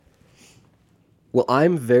Well,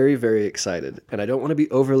 I'm very, very excited, and I don't want to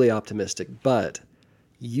be overly optimistic, but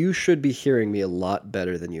you should be hearing me a lot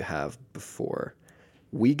better than you have before.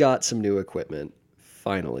 We got some new equipment,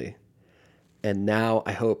 finally. And now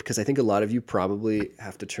I hope, because I think a lot of you probably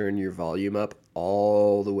have to turn your volume up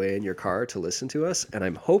all the way in your car to listen to us, and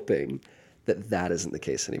I'm hoping that that isn't the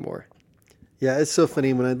case anymore. Yeah, it's so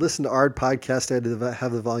funny. When I listened to our podcast, I had to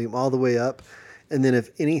have the volume all the way up. And then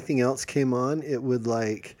if anything else came on, it would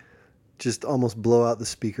like just almost blow out the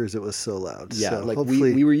speakers. It was so loud. Yeah, So like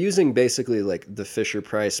hopefully, we were using basically like the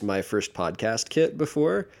Fisher-Price My First Podcast kit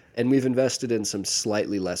before, and we've invested in some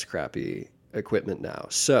slightly less crappy equipment now.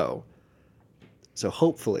 So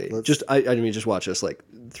hopefully, I mean, just watch us like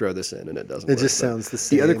throw this in and it doesn't it work. just But sounds the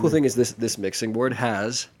same. the other cool thing is this mixing board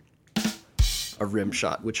has a rim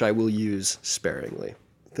shot, which I will use sparingly.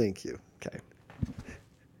 Thank you. Okay.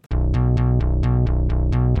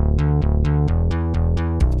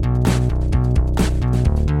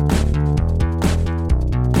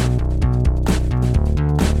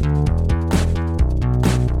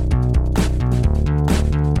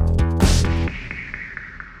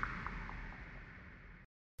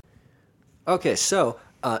 Okay, so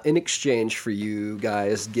in exchange for you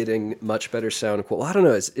guys getting much better sound quality, well, I don't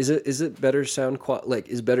know, is it better sound quality? Like,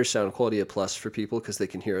 is better sound quality a plus for people because they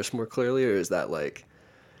can hear us more clearly, or is that like,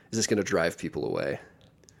 is this going to drive people away?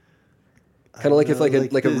 Kind of like if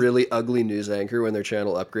a really ugly news anchor when their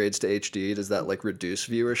channel upgrades to HD, does that like reduce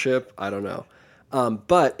viewership? I don't know.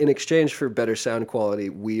 But in exchange for better sound quality,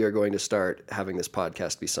 we are going to start having this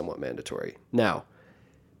podcast be somewhat mandatory now.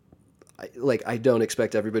 I don't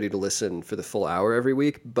expect everybody to listen for the full hour every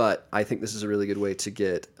week, but I think this is a really good way to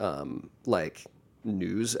get like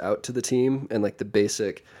news out to the team and like the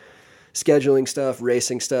basic scheduling stuff,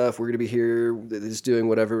 racing stuff. We're going to be here is doing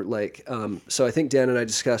whatever. So I think Dan and I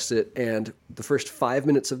discussed it, and the first 5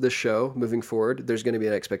 minutes of this show moving forward, there's going to be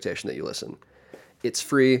an expectation that you listen. It's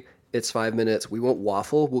free. It's 5 minutes. We won't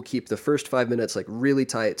waffle. We'll keep the first 5 minutes like really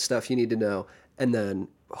tight, stuff you need to know, and then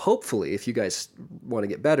hopefully, if you guys want to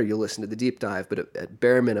get better, you'll listen to the deep dive, but at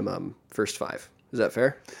bare minimum, first 5. Is that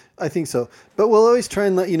fair? I think so. But we'll always try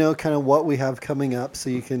and let you know kind of what we have coming up so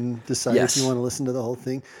you can decide if you want to listen to the whole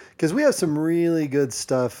thing. Because we have some really good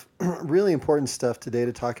stuff, really important stuff today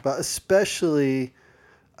to talk about, especially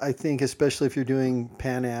if you're doing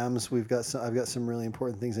Pan Ams. I've got some really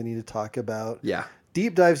important things I need to talk about. Yeah.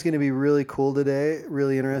 Deep dive's going to be really cool today,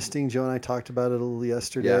 really interesting. Joe and I talked about it a little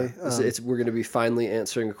yesterday. Yeah, we're going to be finally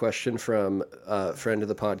answering a question from a friend of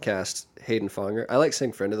the podcast, Hayden Fonger. I like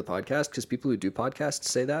saying friend of the podcast because people who do podcasts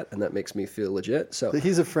say that, and that makes me feel legit. So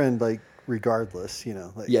he's a friend, like regardless,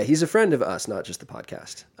 yeah, he's a friend of us, not just the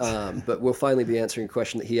podcast. But we'll finally be answering a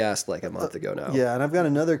question that he asked like a month ago now. Yeah, and I've got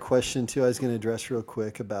another question too I was going to address real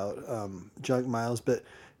quick about junk miles, but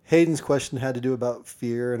Hayden's question had to do about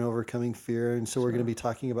fear and overcoming fear, and so we're going to be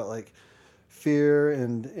talking about like fear,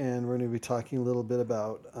 and we're going to be talking a little bit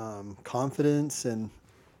about confidence, and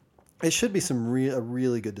it should be a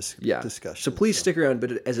really good discussion. So please stick around,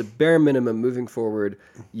 but as a bare minimum moving forward,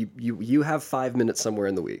 you have 5 minutes somewhere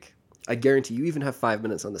in the week. I guarantee you even have 5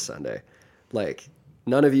 minutes on the Sunday. Like,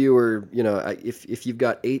 none of you are, if you've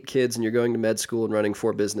got 8 kids and you're going to med school and running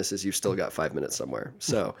 4 businesses, you've still got 5 minutes somewhere.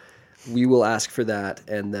 So we will ask for that,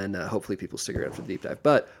 and then hopefully people stick around for the deep dive.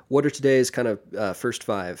 But what are today's kind of first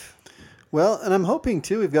 5? Well, and I'm hoping,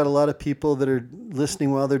 too, we've got a lot of people that are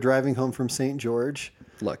listening while they're driving home from St. George.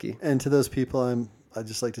 Lucky. And to those people, I'd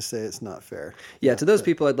just like to say it's not fair. Yeah, to those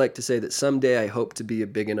people, I'd like to say that someday I hope to be a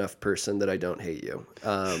big enough person that I don't hate you.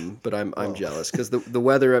 But I'm jealous because the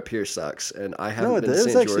weather up here sucks, and I haven't been to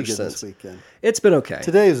St. George since. This weekend. It's been okay.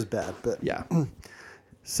 Today was bad, but yeah.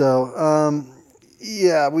 So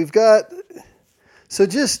yeah, we've got. So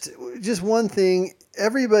just one thing.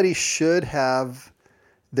 Everybody should have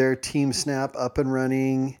their Team Snap up and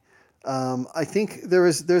running. I think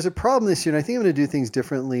there's a problem this year, and I think I'm going to do things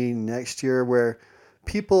differently next year, where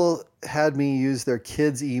people had me use their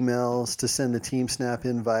kids' emails to send the Team Snap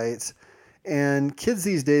invites, and kids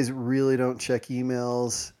these days really don't check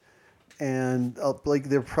emails, and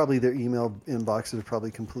their email inboxes are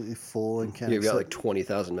probably completely full and can't. You've got like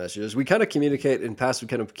 20,000 messages. We kind of communicate in past. We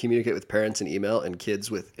kind of communicate with parents in email and kids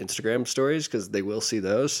with Instagram stories because they will see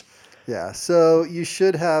those. Yeah, so you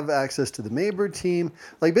should have access to the Maybird team.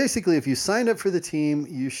 Like basically, if you signed up for the team,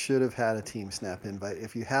 you should have had a Team Snap invite.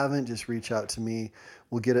 If you haven't, just reach out to me.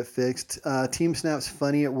 We'll get it fixed. Team Snap's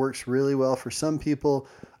funny. It works really well for some people.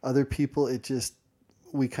 Other people,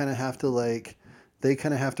 we kind of have to they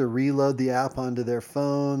kind of have to reload the app onto their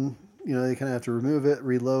phone. They kind of have to remove it,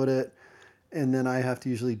 reload it, and then I have to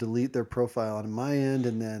usually delete their profile on my end,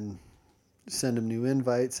 and then send them new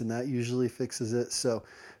invites, and that usually fixes it. So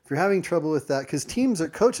if you're having trouble with that, because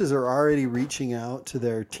coaches are already reaching out to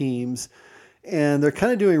their teams, and they're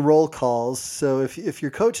kind of doing roll calls. So if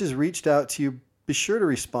your coach has reached out to you, be sure to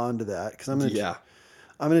respond to that, because I'm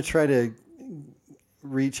going to try to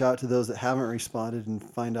reach out to those that haven't responded and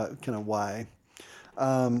find out kind of why.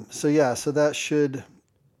 So that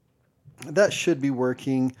should be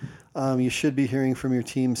working. You should be hearing from your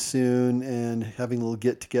team soon and having little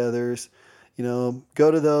get-togethers.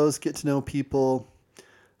 Go to those, get to know people.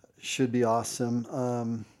 Should be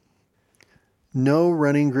awesome. No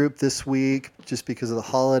running group this week just because of the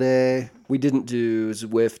holiday. We didn't do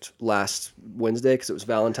Zwift last Wednesday because it was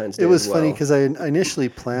Valentine's Day. It was funny because I initially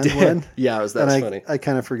planned one. Yeah, that's funny. I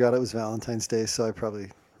kind of forgot it was Valentine's Day, so I probably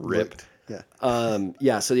ripped. Yeah.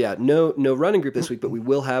 No running group this week, but we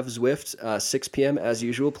will have Zwift 6 p.m. as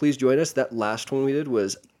usual. Please join us. That last one we did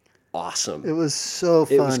was awesome. It was so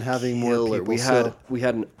fun having more people. We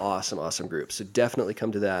had an awesome group. So definitely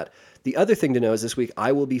come to that. The other thing to know is this week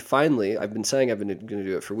I will be I've been saying I've been going to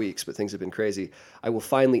do it for weeks, but things have been crazy. I will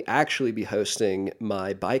finally actually be hosting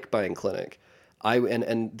my bike buying clinic.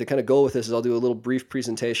 And the kind of goal with this is I'll do a little brief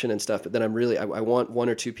presentation and stuff, but then I want one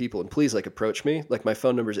or two people, and please approach me. My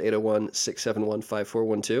phone number is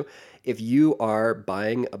 801-671-5412. If you are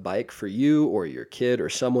buying a bike for you or your kid or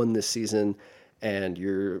someone this season and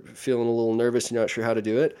you're feeling a little nervous and you're not sure how to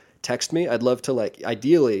do it, text me. I'd love to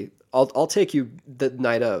ideally I'll take you the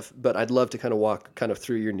night of, but I'd love to kind of walk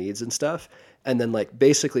through your needs and stuff. And then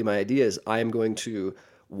basically my idea is I am going to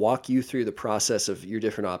walk you through the process of your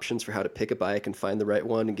different options for how to pick a bike and find the right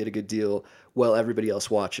one and get a good deal while everybody else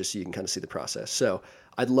watches so you can kind of see the process. So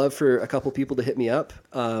I'd love for a couple people to hit me up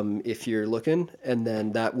if you're looking, and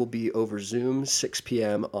then that will be over Zoom 6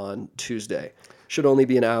 p.m. on Tuesday. Should only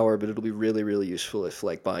be an hour, but it'll be really, really useful if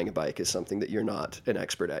buying a bike is something that you're not an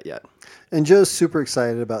expert at yet. And Joe's super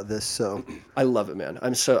excited about this, so. I love it, man.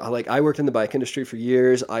 I'm so, I worked in the bike industry for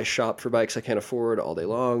years. I shop for bikes I can't afford all day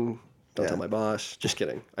long. Don't tell my boss. Just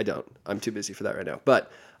kidding. I don't. I'm too busy for that right now.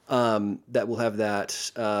 But that we'll have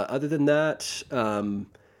that. Other than that,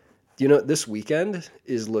 this weekend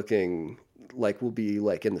is looking like we'll be in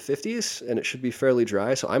the 50s, and it should be fairly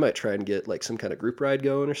dry. So I might try and get some kind of group ride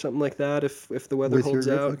going or something like that if the weather holds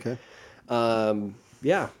out. Okay.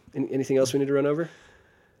 Anything else we need to run over?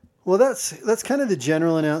 Well, that's kind of the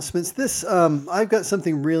general announcements. This I've got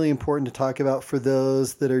something really important to talk about for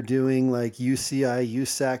those that are doing UCI,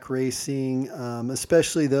 USAC racing,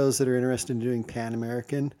 especially those that are interested in doing Pan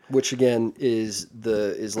American, which again is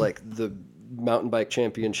the mountain bike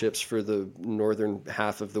championships for the northern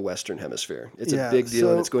half of the Western Hemisphere. It's a big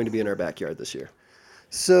deal, and it's going to be in our backyard this year.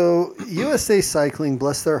 So USA Cycling,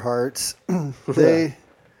 bless their hearts,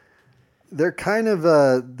 they're kind of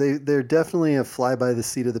they're definitely a fly by the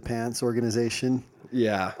seat of the pants organization.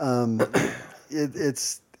 Yeah.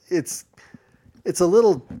 It's a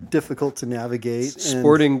little difficult to navigate.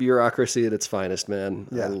 Sporting bureaucracy at its finest, man.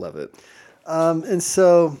 Yeah. I love it. And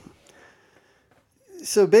so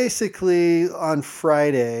basically on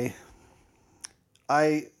Friday,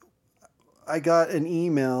 I got an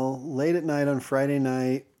email late at night on Friday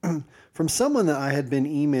night from someone that I had been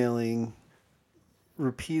emailing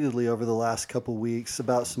repeatedly over the last couple weeks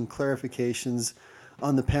about some clarifications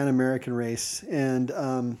on the Pan American race. And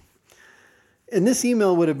this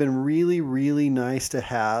email would have been really, really nice to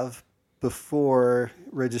have before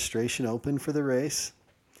registration opened for the race.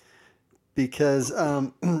 Because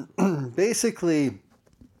basically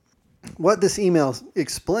what this email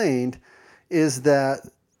explained is that,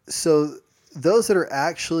 so those that are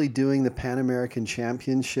actually doing the Pan American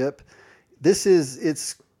Championship,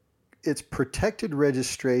 it's protected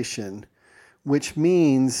registration, which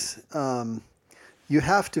means you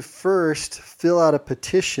have to first fill out a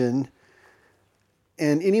petition,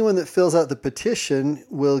 and anyone that fills out the petition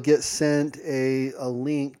will get sent a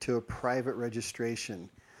link to a private registration.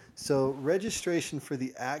 So registration for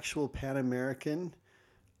the actual Pan American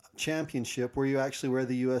Championship, where you actually wear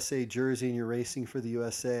the USA jersey and you're racing for the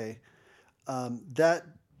USA, that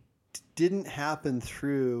didn't happen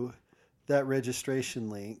through that registration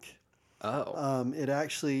link. Oh. It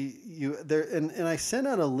actually and I sent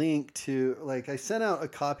out a link to I sent out a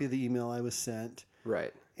copy of the email I was sent.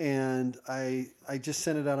 Right. And I just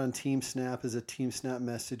sent it out on TeamSnap as a TeamSnap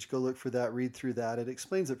message. Go look for that, read through that. It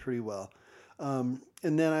explains it pretty well. And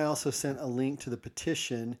then I also sent a link to the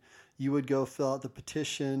petition. You would go fill out the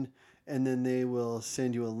petition, and then they will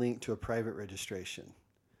send you a link to a private registration.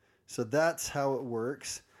 So that's how it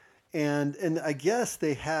works. And I guess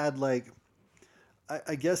they had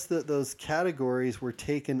I guess that those categories were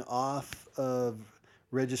taken off of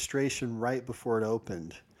registration right before it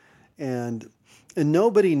opened. and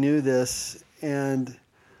nobody knew this, and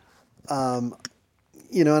and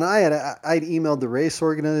I'd emailed the race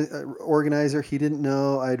organizer. He didn't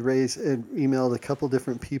know. I'd emailed a couple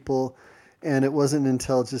different people, and it wasn't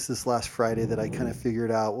until just this last Friday that I kind of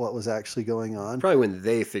figured out what was actually going on. Probably when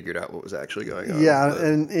they figured out what was actually going on. Yeah,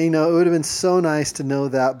 and it would have been so nice to know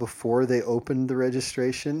that before they opened the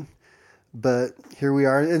registration. But here we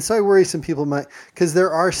are. And so I worry some people might, because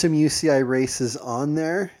there are some UCI races on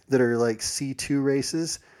there that are like C2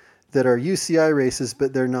 races that are UCI races,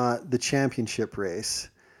 but they're not the championship race,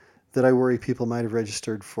 that I worry people might have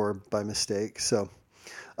registered for by mistake. So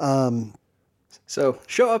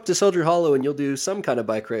show up to Soldier Hollow and you'll do some kind of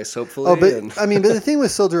bike race, hopefully. But the thing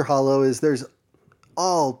with Soldier Hollow is there's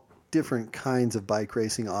all different kinds of bike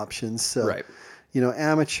racing options. So, right.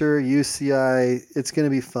 Amateur, UCI, it's going to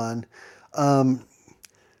be fun. Go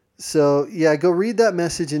read that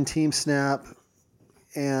message in Team Snap,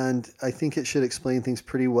 and I think it should explain things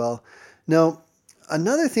pretty well. Now,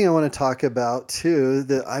 another thing I want to talk about too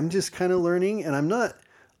that I'm just kind of learning, and I'm not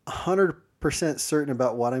 100% certain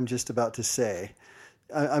about what I'm just about to say.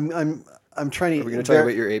 I'm trying to. Are we going to talk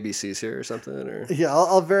about your ABCs here or something? Or yeah,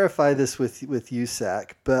 I'll verify this with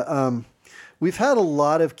USAC, but we've had a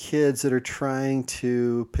lot of kids that are trying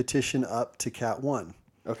to petition up to Cat 1.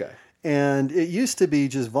 Okay. And it used to be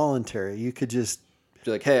just voluntary. You could just...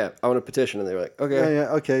 You're like, hey, I want a petition. And they were like, okay. Yeah,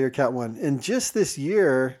 okay, you're Cat 1. And just this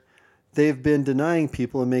year, they've been denying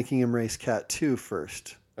people and making them race Cat 2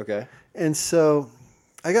 first. Okay. And so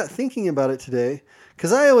I got thinking about it today,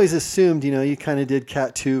 because I always assumed, you kind of did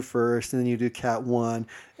Cat 2 first, and then you do Cat 1,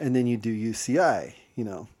 and then you do UCI,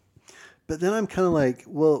 But then I'm kind of like,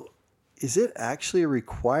 well, is it actually a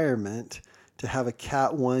requirement to have a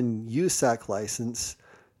Cat 1 USAC license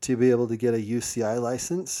to be able to get a UCI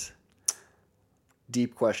license?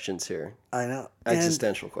 Deep questions here. I know.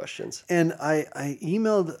 Existential questions. And I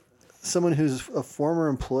emailed someone who's a former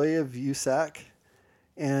employee of USAC,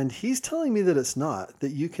 and he's telling me that it's not,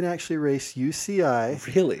 that you can actually race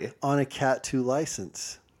UCI really on a Cat 2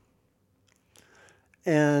 license.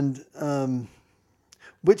 And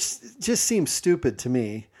which just seems stupid to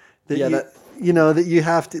me. That you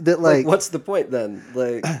have to, that like what's the point then?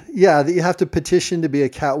 Like, yeah, that you have to petition to be a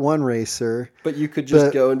Cat 1 racer. But you could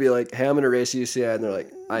just go and be like, hey, I'm going to race UCI. And they're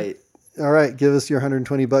like, all right, give us your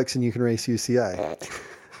 $120 and you can race UCI.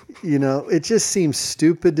 It just seems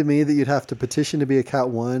stupid to me that you'd have to petition to be a Cat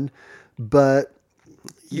 1, but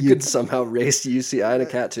you could somehow race UCI in a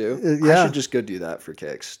Cat 2. Yeah. I should just go do that for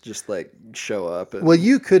kicks. Just like show up. Well,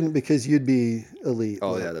 you couldn't because you'd be elite.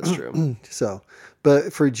 Oh, yeah, that's true.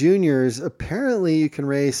 But for juniors, apparently you can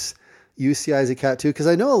race UCI as a Cat 2, because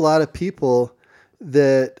I know a lot of people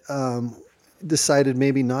that decided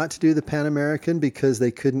maybe not to do the Pan American because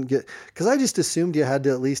they couldn't get, because I just assumed you had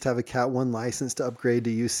to at least have a Cat 1 license to upgrade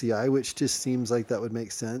to UCI, which just seems like that would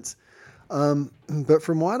make sense. But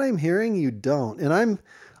from what I'm hearing, you don't. And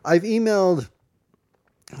I've emailed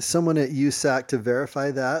someone at USAC to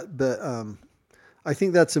verify that, but I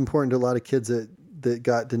think that's important to a lot of kids that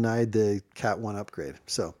got denied the Cat 1 upgrade.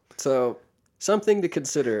 So something to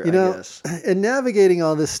consider, I guess. And navigating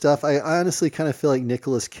all this stuff, I honestly kind of feel like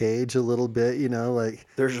Nicolas Cage a little bit, like...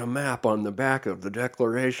 There's a map on the back of the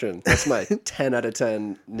Declaration. That's my 10 out of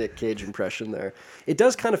 10 Nick Cage impression there. It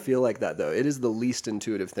does kind of feel like that, though. It is the least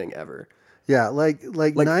intuitive thing ever. Yeah, like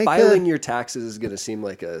NICA, filing your taxes is going to seem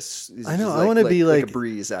like I know. I want to be like a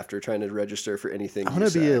breeze after trying to register for anything. I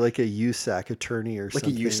want to be like a USAC attorney or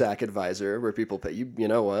something. Like a USAC advisor where people pay you. You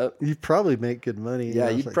know what? You'd probably make good money. Yeah,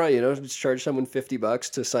 you'd probably just charge someone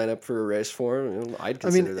 $50 to sign up for a race form. I'd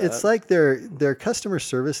consider that. It's like their customer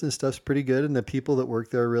service and stuff's pretty good, and the people that work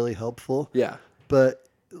there are really helpful. Yeah, but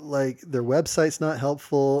like their website's not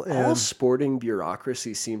helpful. And all sporting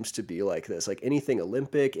bureaucracy seems to be like this. Like anything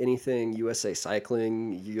Olympic, anything USA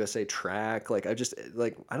Cycling, USA Track. I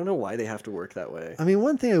don't know why they have to work that way.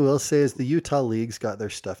 One thing I will say is the Utah League's got their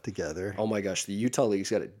stuff together. Oh my gosh, the Utah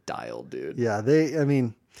League's got it dialed, dude. Yeah,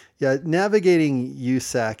 navigating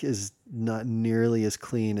USAC is not nearly as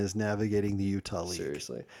clean as navigating the Utah League.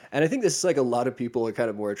 Seriously. And I think this is like a lot of people are kind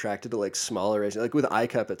of more attracted to like smaller racing. Like with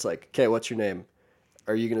iCup, it's like, okay, what's your name?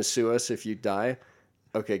 Are you going to sue us if you die?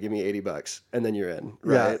 Okay, give me $80 and then you're in,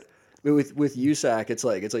 right? Yeah. But with USAC, it's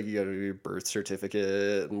like you got to do your birth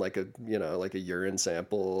certificate and like a urine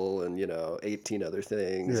sample and 18 other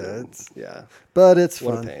things. But it's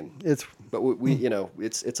what fun. A pain. But we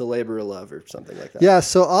it's a labor of love or something like that. Yeah,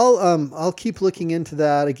 so I'll keep looking into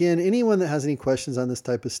that. Again, anyone that has any questions on this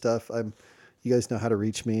type of stuff, you guys know how to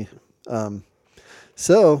reach me.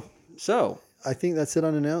 So I think that's it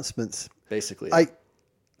on announcements. Basically.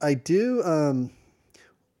 I do.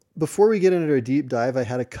 before we get into our deep dive, I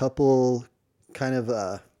had a couple kind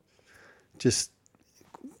of just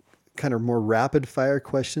kind of more rapid fire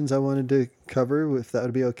questions I wanted to cover, if that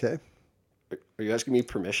would be okay. Are you asking me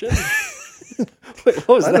permission? Wait,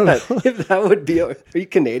 what was that? If that would be, are you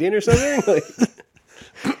Canadian or something? Like,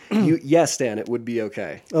 yes, Dan, it would be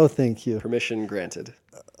okay. Oh, thank you. Permission granted.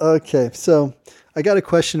 Okay, so I got a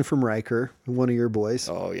question from Riker, one of your boys.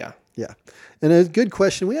 Oh yeah. Yeah. And a good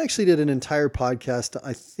question. We actually did an entire podcast.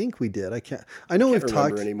 I think we did. I know we've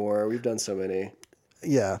talked anymore. We've done so many.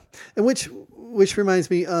 Yeah. And which reminds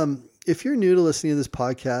me, if you're new to listening to this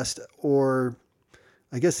podcast, or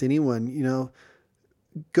I guess anyone,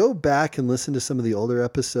 go back and listen to some of the older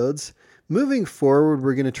episodes. Moving forward,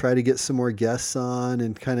 we're going to try to get some more guests on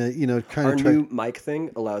and Our new mic thing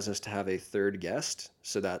allows us to have a third guest.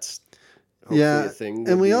 So that's hopefully a thing.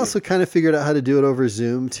 And we also kind of figured out how to do it over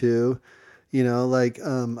Zoom too.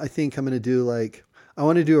 I think I'm going to do I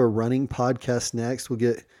want to do a running podcast next. We'll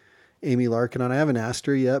get Amy Larkin on. I haven't asked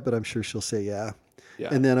her yet, but I'm sure she'll say yeah.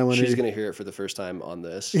 Yeah. And then she's going to hear it for the first time on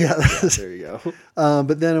this. Yeah. There you go.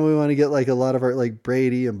 But then we want to get a lot of our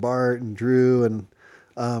Brady and Bart and Drew and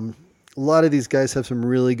a lot of these guys have some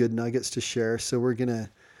really good nuggets to share. So we're gonna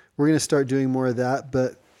start doing more of that.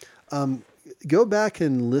 But go back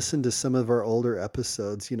and listen to some of our older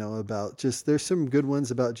episodes. About there's some good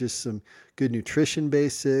ones about just some good nutrition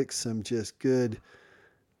basics, some just good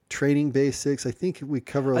training basics. I think we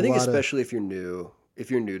cover I think especially if you're new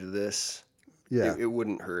to this, yeah, it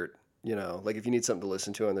wouldn't hurt. If you need something to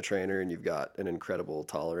listen to on the trainer and you've got an incredible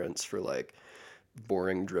tolerance for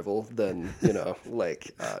boring drivel, then no,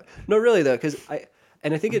 really though, because I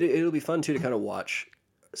think it'll be fun too to kind of watch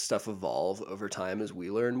stuff evolve over time as we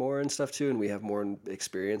learn more and stuff too, and we have more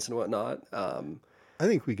experience and whatnot. I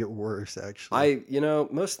think we get worse actually.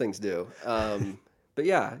 Most things do. But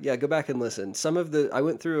yeah, go back and listen. I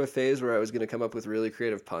went through a phase where I was going to come up with really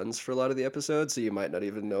creative puns for a lot of the episodes, so you might not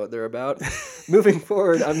even know what they're about. Moving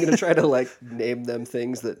forward, I'm going to try to name them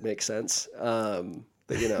things that make sense.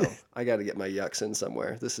 But I got to get my yucks in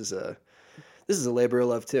somewhere. This is a labor of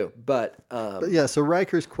love too. But yeah. So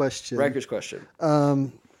Riker's question.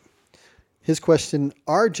 His question: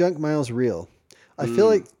 are junk miles real? I feel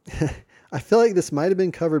like this might have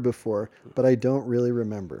been covered before, but I don't really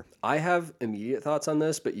remember. I have immediate thoughts on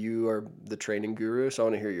this, but you are the training guru, so I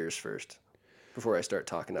want to hear yours first before I start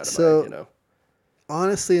talking out of my.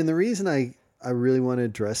 Honestly, and the reason I really want to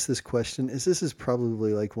address this question is this is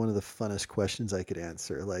probably one of the funnest questions I could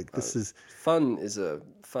answer. This is fun is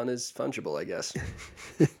fungible, I guess.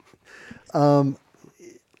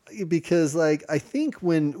 Because I think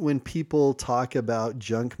when people talk about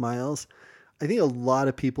junk miles, I think a lot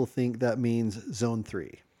of people think that means zone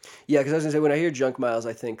 3. Yeah, because I was gonna say when I hear junk miles,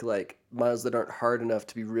 I think miles that aren't hard enough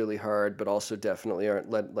to be really hard, but also definitely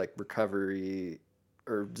aren't recovery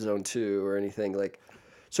or zone 2 or anything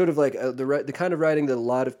sort of the kind of riding that a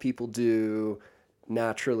lot of people do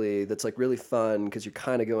naturally that's really fun because you're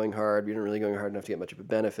kind of going hard, but you're not really going hard enough to get much of a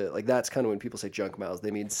benefit. That's kind of when people say junk miles,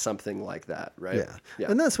 they mean something like that, right? Yeah.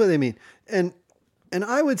 And that's what they mean. And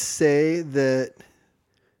I would say that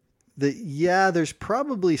there's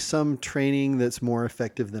probably some training that's more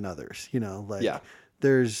effective than others.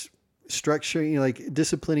 There's structuring,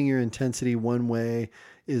 disciplining your intensity one way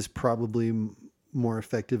is probably more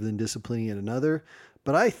effective than disciplining it another.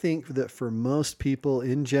 But I think that for most people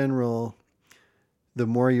in general, the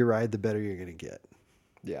more you ride, the better you're going to get.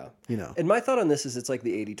 Yeah. And my thought on this is it's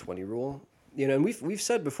the 80-20 rule. And we've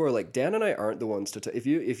said before, Dan and I aren't the ones to if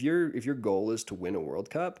your goal is to win a World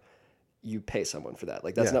Cup, you pay someone for that.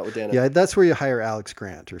 That's not what Dan. Yeah, that's where you hire Alex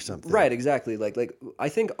Grant or something. Right, exactly. I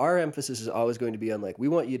think our emphasis is always going to be on we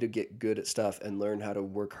want you to get good at stuff and learn how to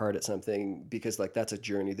work hard at something because that's a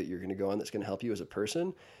journey that you're going to go on that's going to help you as a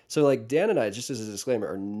person. So Dan and I, just as a disclaimer,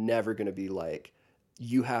 are never going to be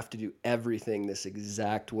you have to do everything this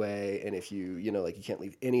exact way, and if you you can't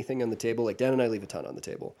leave anything on the table. Dan and I leave a ton on the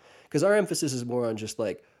table because our emphasis is more on just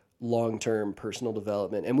long-term personal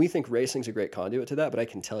development. And we think racing's a great conduit to that, but I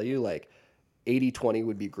can tell you 80-20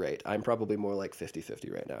 would be great. I'm probably more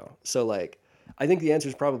 50-50 right now. So I think the answer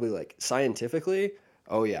is probably scientifically,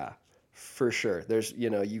 oh yeah, for sure. There's,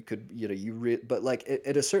 you could, but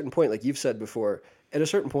at a certain point, you've said before, at a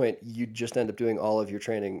certain point, you just end up doing all of your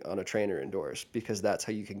training on a trainer indoors because that's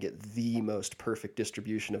how you can get the most perfect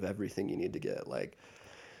distribution of everything you need to get.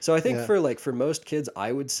 So I think for most kids,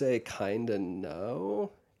 I would say kinda.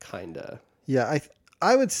 Yeah,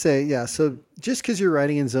 I would say, yeah. So just because you're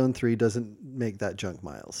riding in zone 3 doesn't make that junk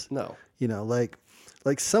miles. No.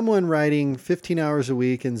 Someone riding 15 hours a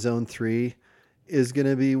week in zone 3 is going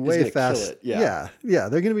to be way gonna fast. kill it, yeah. Yeah.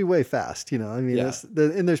 They're going to be way fast. I mean, Yeah.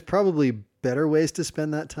 and there's probably better ways to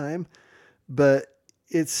spend that time, but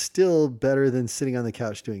it's still better than sitting on the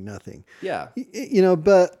couch doing nothing. Yeah.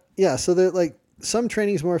 But yeah, so they're like some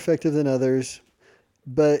training's more effective than others,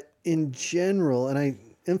 but in general, and I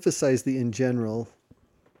emphasize the in general,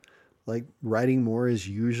 like riding more is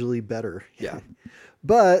usually better. Yeah.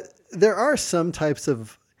 But there are some types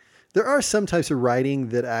of riding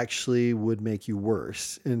that actually would make you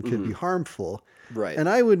worse and could be harmful. Right. And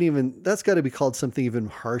I wouldn't even, that's got to be called something even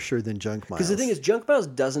harsher than junk miles. Because the thing is, junk miles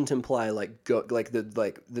doesn't imply like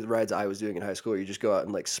the rides I was doing in high school where you just go out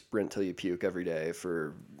and like sprint till you puke every day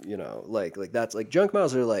for, like that's like junk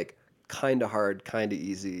miles are like kind of hard, kind of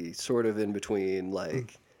easy, sort of in between.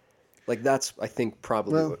 Like that's, I think,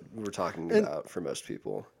 probably what we're talking about for most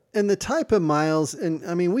people. And the type of miles, and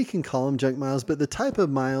I mean, we can call them junk miles, but the type of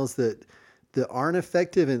miles that aren't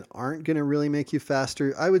effective and aren't going to really make you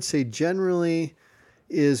faster, I would say generally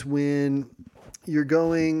is when you're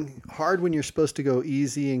going hard when you're supposed to go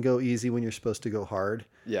easy and go easy when you're supposed to go hard.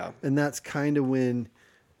 Yeah. And that's kind of when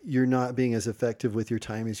you're not being as effective with your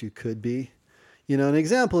time as you could be. An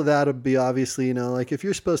example of that would be obviously, like if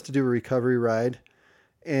you're supposed to do a recovery ride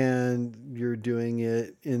and you're doing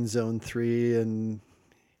it in zone 3 and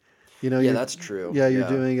yeah, that's true. Yeah, you're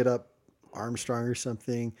doing it up Armstrong or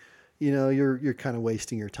something. You're kind of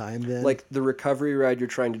wasting your time then. Like the recovery ride you're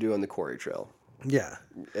trying to do on the Quarry Trail. Yeah.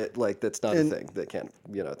 That's not a thing that can't,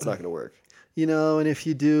 it's not going to work. And if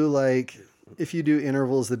you do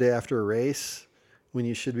intervals the day after a race when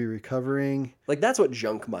you should be recovering. Like that's what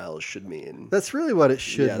junk miles should mean. That's really what it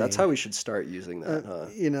should mean. Yeah, that's how we should start using that, huh?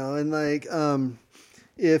 And like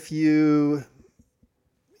if you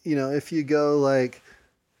go like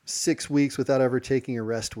 6 weeks without ever taking a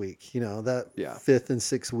rest week, that 5th and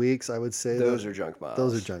 6th weeks, I would say those are junk miles.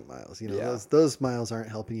 Those are junk miles. Those miles aren't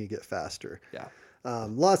helping you get faster. Yeah.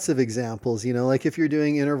 Lots of examples, like if you're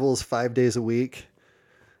doing intervals 5 days a week,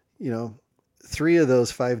 3 of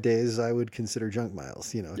those 5 days I would consider junk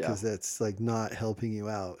miles, because that's like not helping you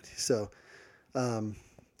out. So,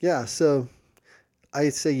 so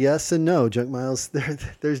I'd say yes and no. Junk miles,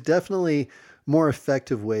 there's definitely more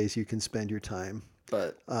effective ways you can spend your time.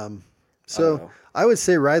 But I would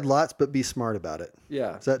say ride lots, but be smart about it.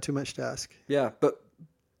 Yeah. Is that too much to ask? Yeah, but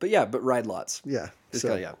ride lots. Yeah.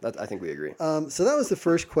 I think we agree. So that was the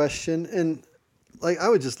first question, and like I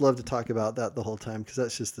would just love to talk about that the whole time because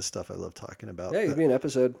that's just the stuff I love talking about. Yeah, it could be an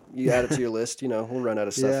episode. You add it to your list. We'll run out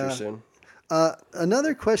of stuff here soon.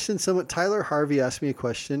 Another question. Tyler Harvey asked me a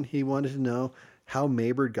question. He wanted to know how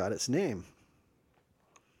Maybird got its name.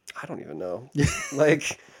 I don't even know.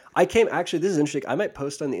 Actually, this is interesting. I might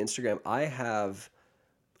post on the Instagram. I have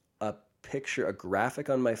a graphic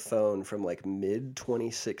on my phone from like mid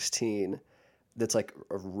 2016 that's like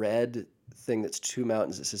a red thing that's 2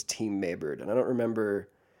 mountains that says Team Maybird. And I don't remember,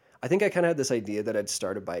 I think I kind of had this idea that I'd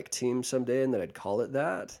start a bike team someday and that I'd call it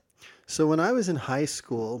that. So when I was in high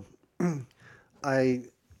school, I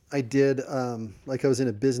did, I was in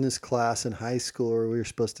a business class in high school where we were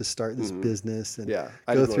supposed to start this business and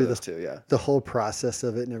go through the whole process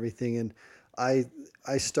of it and everything. And I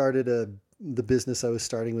started the business I was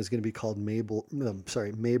starting was going to be called Maybird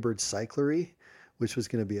Cyclery, which was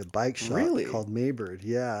going to be a bike shop called Maybird.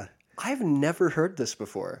 Yeah. I've never heard this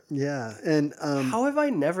before. Yeah. And how have I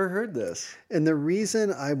never heard this? And the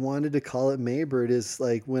reason I wanted to call it Maybird is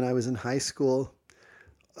like when I was in high school,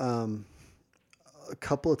 a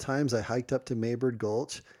couple of times I hiked up to Maybird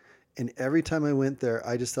Gulch, and every time I went there,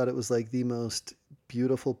 I just thought it was like the most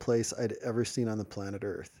beautiful place I'd ever seen on the planet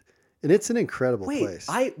Earth. And it's an incredible place.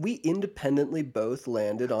 We independently both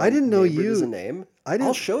landed on I didn't know Maybird as a name.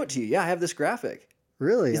 I'll show it to you. Yeah, I have this graphic.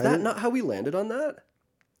 Really? Is that not how we landed on that?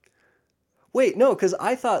 Wait, no, because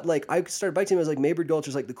I thought I started bike team. I was like Maybird Gulch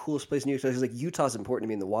is like the coolest place in Utah. I was like Utah's important to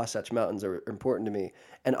me, and the Wasatch Mountains are important to me,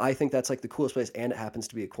 and I think that's like the coolest place, and it happens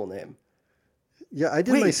to be a cool name. Yeah, I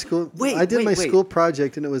did my school. I did my school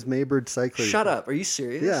project, and it was Maybird Cycling. Shut up! Are you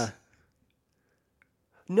serious? Yeah.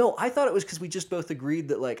 No, I thought it was because we just both agreed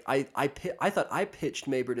that I thought I pitched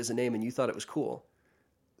Maybird as a name, and you thought it was cool.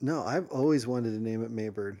 No, I've always wanted to name it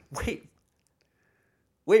Maybird.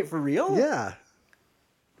 Wait, for real? Yeah.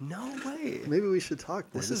 No way. Maybe we should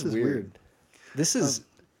talk more. This is weird. This is.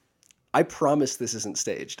 I promise this isn't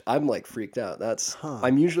staged. I'm like freaked out.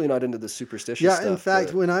 I'm usually not into the superstitious stuff. Yeah, in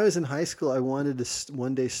fact, when I was in high school, I wanted to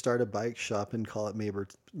one day start a bike shop and call it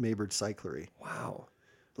Maybird Cyclery. Wow.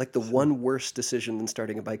 Like the one worse decision than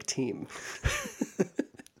starting a bike team.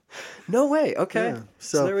 No way. Okay. Yeah.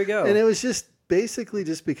 So there we go. And it was just basically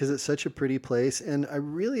just because it's such a pretty place. And I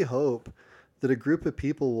really hope that a group of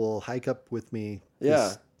people will hike up with me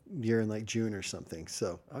this year in like June or something.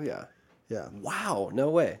 So, Oh yeah. yeah. Wow. No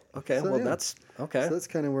way. Okay. So, Well, yeah. that's okay. So that's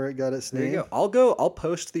kind of where it got its There name. you go. I'll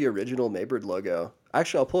post the original Maybird logo.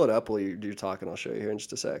 Actually, I'll pull it up while you're talking. I'll show you here in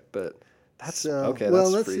just a sec. But that's So, okay. well,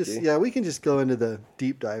 That's let's freaky. just, yeah, we can just go into the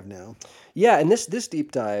deep dive now. Yeah, and this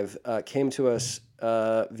deep dive came to us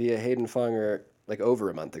via Hayden Fonger like over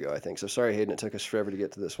a month ago, I think. So sorry, Hayden, it took us forever to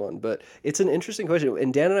get to this one. But it's an interesting question.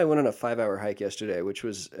 And Dan and I went on a 5-hour hike yesterday, which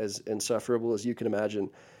was as insufferable as you can imagine.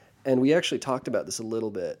 And we actually talked about this a little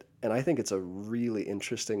bit. And I think it's a really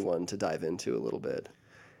interesting one to dive into a little bit.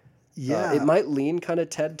 Yeah. It might lean kind of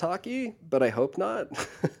TED Talky, but I hope not.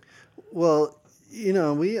 Well, you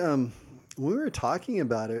know, we were talking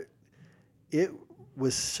about it. It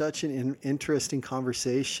was such an interesting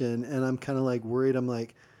conversation, and I'm kind of like worried. I'm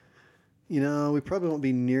like, you know, we probably won't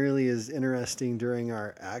be nearly as interesting during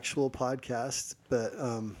our actual podcast, but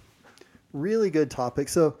really good topic.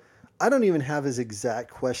 So I don't even have his exact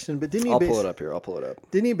question, but didn't he? I'll pull it up here. I'll pull it up.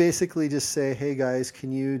 Didn't he basically just say, "Hey guys,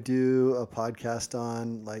 can you do a podcast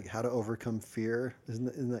on like how to overcome fear?" Isn't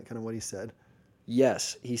that kind of what he said?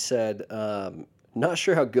 Yes, he said, not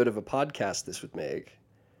sure how good of a podcast this would make,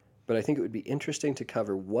 but I think it would be interesting to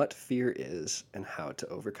cover what fear is and how to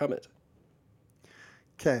overcome it.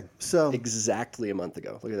 Okay, so Exactly a month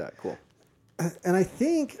ago. Look at that. Cool. and I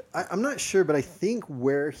think I'm not sure, but I think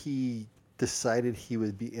where he decided he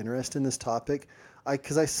would be interested in this topic,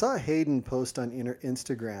 because I saw Hayden post on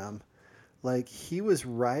Instagram, like he was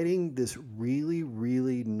riding this really,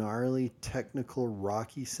 really gnarly technical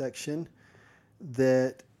rocky section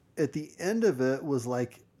that at the end of it was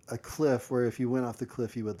like a cliff where if you went off the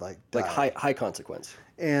cliff you would like die. Like high consequence.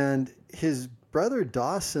 And his brother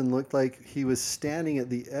Dawson looked like he was standing at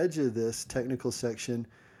the edge of this technical section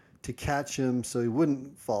to catch him so he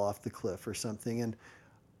wouldn't fall off the cliff or something. And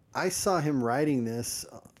I saw him riding this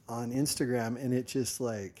on Instagram, and it just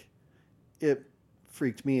like, it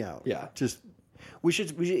freaked me out. Yeah. Just, We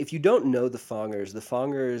should if you don't know the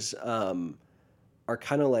Fongers are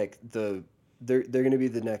kind of like they're going to be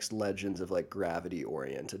the next legends of like gravity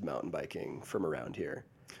oriented mountain biking from around here.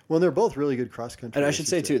 well, they're both really good cross country. And I should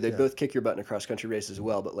say too, they yeah. both kick your butt in a cross country race as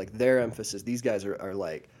well. But like their emphasis, these guys are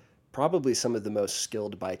like probably some of the most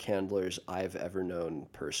skilled bike handlers I've ever known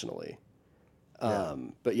personally. Yeah.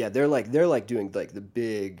 But yeah, they're like doing like the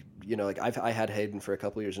big, you know, like I had Hayden for a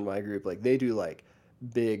couple of years in my group. Like they do like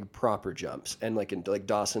big proper jumps, and like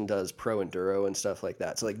Dawson does pro enduro and stuff like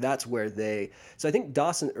that. So like that's where so I think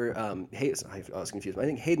Dawson or Hayden, I was confused. I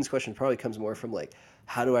think Hayden's question probably comes more from like,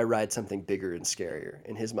 how do I ride something bigger and scarier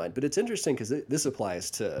in his mind? But it's interesting because this applies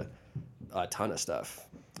to a ton of stuff.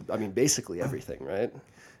 I mean, basically everything, right?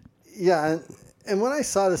 Yeah. And when I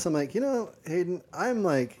saw this, I'm like, you know, Hayden, I'm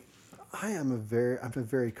a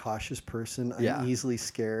very cautious person. I'm Yeah. easily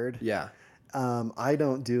scared. Yeah. I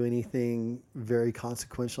don't do anything very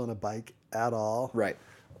consequential on a bike at all. Right.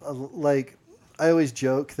 Like, I always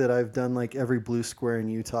joke that I've done like every blue square in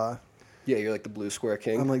Utah. Yeah, you're like the blue square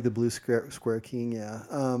king. I'm like the blue square king. Yeah.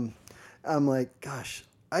 I'm like, gosh,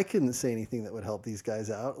 I couldn't say anything that would help these guys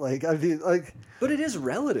out. Like, I'd be like, But it is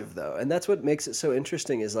relative though, and that's what makes it so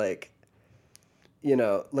interesting. Is like, you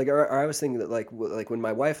know, like or I was thinking that like when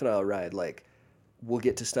my wife and I'll ride, like we'll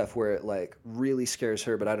get to stuff where it like really scares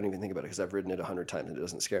her, but I don't even think about it because I've ridden it 100 times and it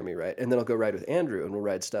doesn't scare me, right? And then I'll go ride with Andrew and we'll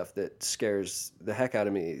ride stuff that scares the heck out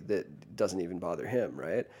of me that doesn't even bother him,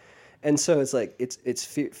 right? And so it's like it's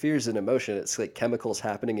fear's an emotion. It's like chemicals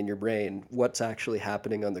happening in your brain. What's actually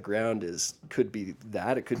happening on the ground could be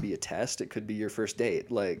that. It could be a test. It could be your first date.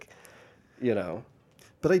 Like, you know.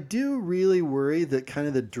 but I do really worry that kind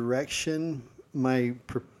of the direction my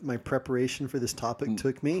preparation for this topic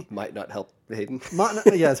took me Might not help Hayden.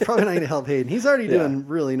 Yeah, it's probably not going to help Hayden. He's already doing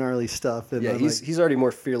really gnarly stuff. And Yeah, I'm he's already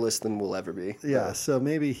more fearless than we'll ever be. yeah, so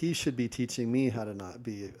maybe he should be teaching me how to not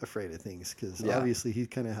be afraid of things, because obviously he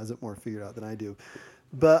kind of has it more figured out than I do.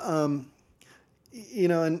 But you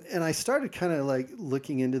know, and I started kind of like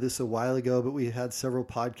looking into this a while ago, but we had several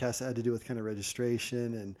podcasts that had to do with kind of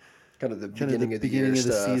registration and Kind of the beginning of the year of the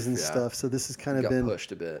stuff, season yeah. stuff. So this has kind of Got been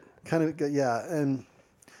pushed a bit. kind of, yeah, and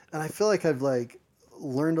I feel like I've like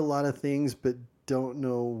learned a lot of things, but don't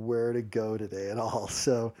know where to go today at all.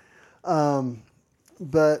 So,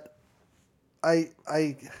 but I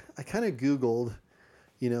kind of Googled,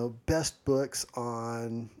 you know, best books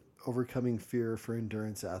on overcoming fear for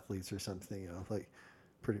endurance athletes or something, you know, like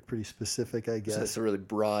pretty specific, I guess. So it's a really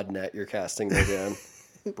broad net you're casting there, Dan.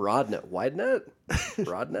 Broad net, wide net,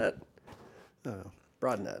 broad net, Oh,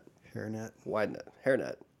 broad net, hairnet. wide net, hair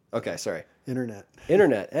net. Okay, sorry. Internet.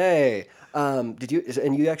 Internet. Hey, did you?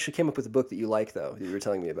 And you actually came up with a book that you like, though. That you were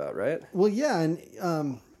telling me about, right? Well, yeah,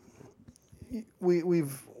 and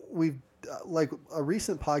we've like a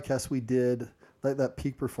recent podcast we did, like that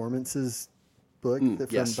Peak Performances book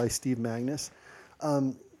yes. by Steve Magnus.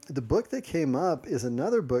 The book that came up is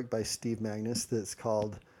another book by Steve Magnus that's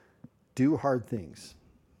called Do Hard Things.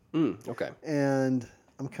 Okay. And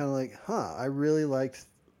I'm kind of like, I really liked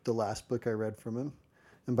the last book I read from him.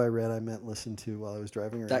 And by read, I meant listen to while I was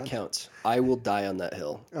driving around. That counts. I will die on that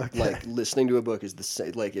hill. Okay. Like, listening to a book is the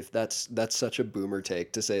same. Like, if that's such a boomer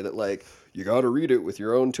take to say that, like, you got to read it with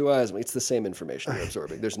your own two eyes. I mean, it's the same information you're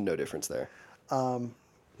absorbing. There's no difference there.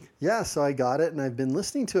 Yeah, so I got it, and I've been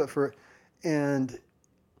listening to it and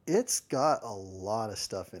it's got a lot of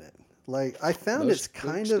stuff in it. Like, I found Most it's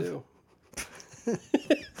kind books of... do.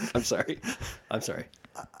 I'm sorry.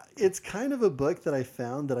 It's kind of a book that I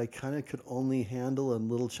found that I kind of could only handle in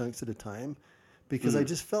little chunks at a time, because I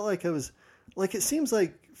just felt like I was... Like, it seems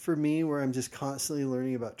like for me, where I'm just constantly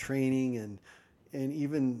learning about training and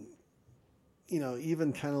even...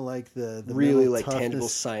 even kind of like the really mental like toughness. tangible,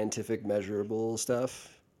 scientific, measurable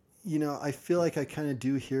stuff. I feel like I kind of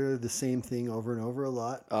do hear the same thing over and over a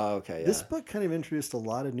lot. Oh, okay. Yeah. This book kind of introduced a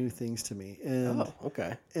lot of new things to me. And,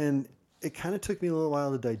 okay. And it kind of took me a little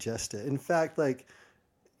while to digest it. In fact, like,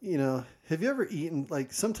 have you ever eaten,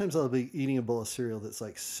 like, sometimes I'll be eating a bowl of cereal that's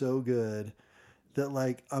like so good that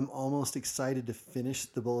like I'm almost excited to finish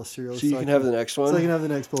the bowl of cereal. So you can have the next one? So I can have the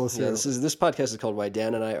next bowl of cereal. Yeah, this podcast is called Why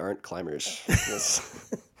Dan and I Aren't Climbers.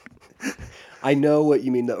 I know what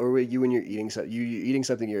you mean, or you when you're eating something, you're eating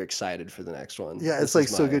something, you're excited for the next one. Yeah, it's like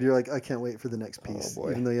so good. You're like, I can't wait for the next piece,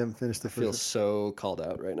 even though you haven't finished the first. I feel so called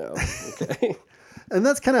out right now. Okay. And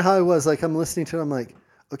that's kind of how I was. Like, I'm listening to it, I'm like,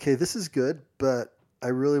 okay, this is good, but I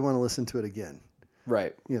really want to listen to it again.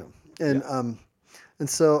 Right. And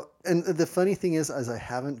so the funny thing is I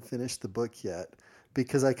haven't finished the book yet,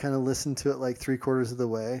 because I kind of listened to it like 3/4 of the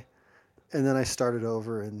way. And then I started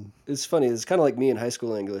over, and it's funny. It's kind of like me in high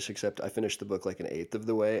school English, except I finished the book like 1/8 of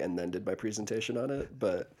the way and then did my presentation on it.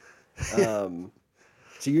 But so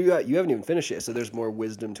you haven't even finished it, so there's more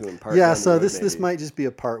wisdom to impart. Yeah, so this might just be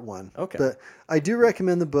a part one. Okay, but I do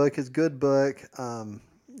recommend the book. It's a good book.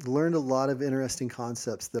 Learned a lot of interesting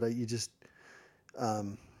concepts that you just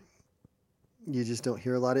don't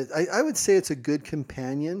hear a lot of. I would say it's a good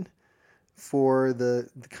companion for the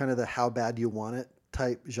kind of the how bad you want it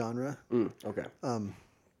type genre. Okay.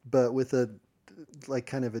 But with a like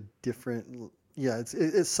kind of a different,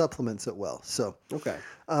 it supplements it well. So okay.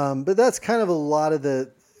 But that's kind of a lot of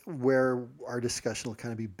where our discussion will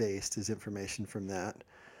kind of be based, is information from that.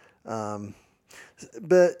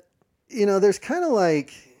 But there's kind of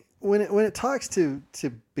like when it talks to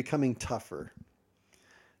becoming tougher,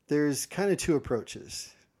 there's kind of two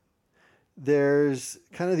approaches. There's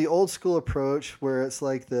kind of the old school approach where it's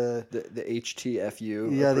like the HTFU.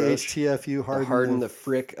 Yeah, approach. the HTFU, harden the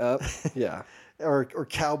frick up. Yeah. or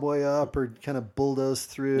cowboy up, or kind of bulldoze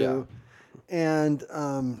through. Yeah. And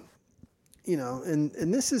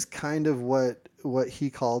and this is kind of what he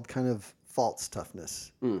called kind of false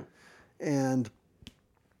toughness. And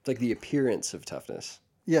it's like the appearance of toughness.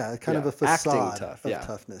 Yeah, kind of a facade tough, of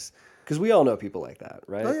toughness. Because we all know people like that,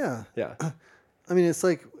 right? Oh yeah. Yeah. I mean, it's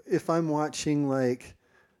like if I'm watching like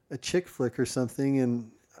a chick flick or something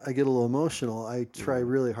and I get a little emotional, I try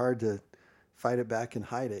really hard to fight it back and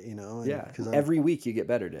hide it, Yeah. Because every week you get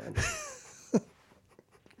better, Dan.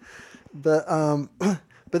 But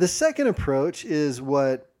the second approach is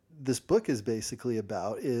what this book is basically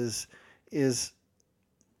about, is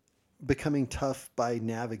becoming tough by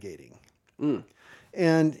navigating.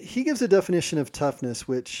 And he gives a definition of toughness,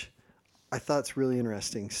 which I thought is really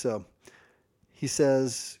interesting. So he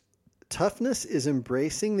says, toughness is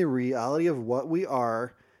embracing the reality of what we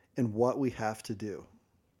are and what we have to do.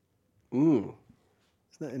 Isn't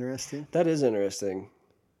that interesting? That is interesting.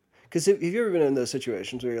 Because have you ever been in those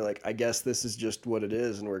situations where you're like, I guess this is just what it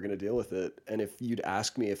is and we're going to deal with it. And if you'd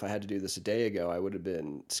asked me if I had to do this a day ago, I would have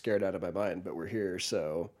been scared out of my mind, but we're here.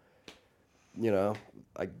 So,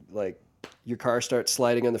 like your car starts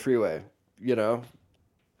sliding on the freeway,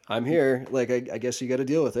 I'm here. Like, I guess you got to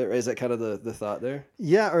deal with it. Right? Is that kind of the thought there?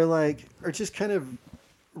 Yeah. Or just kind of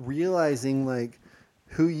realizing like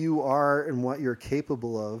who you are and what you're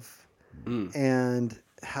capable of and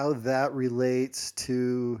how that relates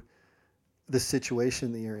to the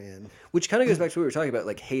situation that you're in. Which kind of goes back to what we were talking about,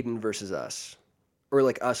 like Hayden versus us, or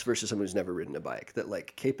like us versus someone who's never ridden a bike. That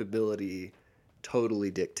like capability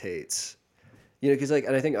totally dictates, because like,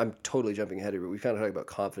 and I think I'm totally jumping ahead here, but we kind of talked about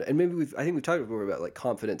confidence, and maybe I think we've talked before about like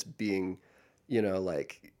confidence being,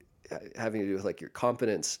 like having to do with like your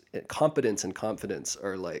competence and confidence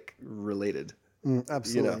are like related.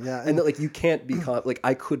 Absolutely, yeah. And that like you can't be like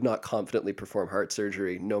I could not confidently perform heart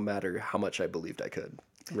surgery no matter how much I believed I could.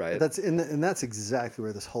 Right. And that's exactly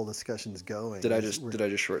where this whole discussion is going. Did I just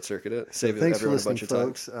short circuit it? Save thanks for everyone a listening, bunch of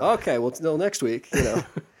folks. time. Okay, well till next week.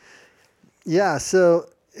 So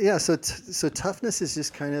toughness is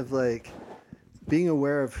just kind of like being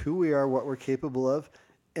aware of who we are, what we're capable of,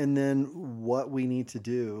 and then what we need to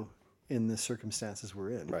do in the circumstances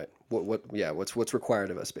we're in. Right. What's required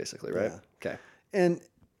of us basically, right? Yeah. Okay. And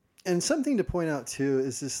something to point out too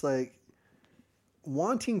is this, like,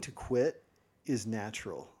 wanting to quit is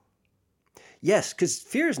natural. Yes, because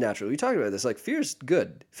fear is natural. We talked about this. Like, fear is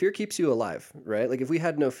good. Fear keeps you alive, right? Like, if we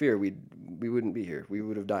had no fear, we wouldn't be here. We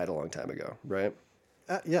would have died a long time ago, right?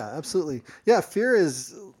 Yeah, absolutely. Yeah, fear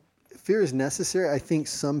is necessary. I think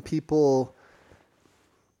some people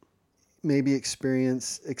maybe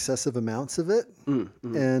experience excessive amounts of it,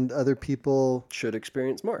 and other people should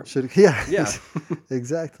experience more. Yeah,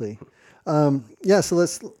 exactly. So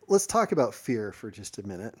let's talk about fear for just a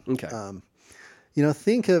minute. Okay.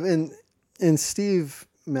 Think of in Steve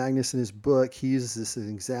Magnus in his book, he uses this as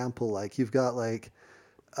an example. Like, you've got like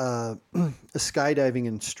a skydiving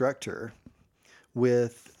instructor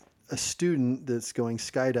with a student that's going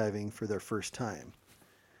skydiving for their first time.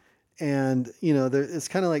 And, it's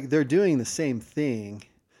kind of like they're doing the same thing,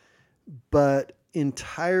 but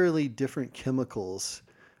entirely different chemicals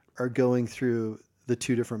are going through the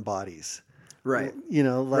two different bodies. Right.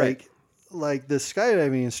 Like the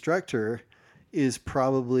skydiving instructor is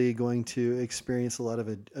probably going to experience a lot of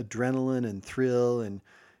adrenaline and thrill and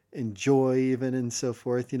joy even and so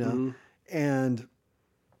forth, and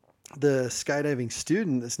the skydiving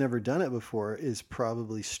student that's never done it before is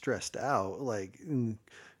probably stressed out, like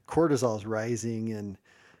cortisol is rising, and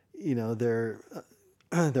their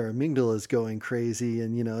amygdala is going crazy,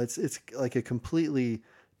 and it's like a completely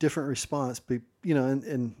different response, but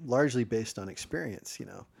and largely based on experience,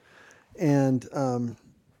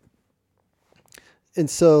 and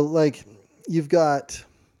so, like, you've got,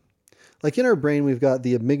 like, in our brain we've got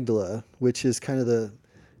the amygdala, which is kind of the,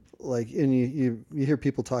 like, and you hear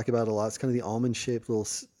people talk about it a lot. It's kind of the almond-shaped little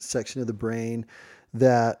section of the brain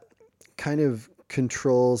that kind of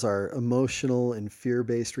controls our emotional and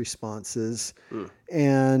fear-based responses.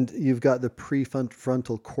 And you've got the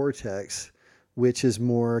prefrontal cortex, which is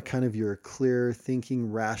more kind of your clear thinking,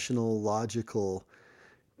 rational, logical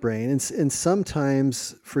brain. And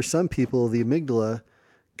sometimes for some people, the amygdala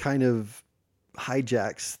kind of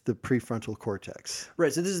hijacks the prefrontal cortex.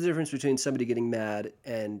 Right. So this is the difference between somebody getting mad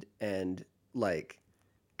and like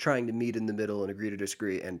trying to meet in the middle and agree to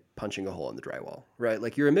disagree and punching a hole in the drywall, right?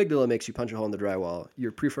 Like, your amygdala makes you punch a hole in the drywall.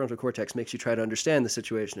 Your prefrontal cortex makes you try to understand the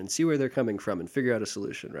situation and see where they're coming from and figure out a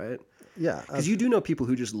solution, right? Yeah. Because you do know people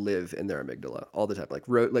who just live in their amygdala all the time, like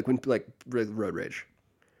road rage.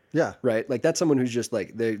 Yeah. Right. Like, that's someone who's just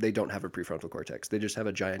like, they don't have a prefrontal cortex. They just have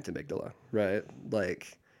a giant amygdala, right?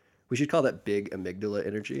 Like, we should call that big amygdala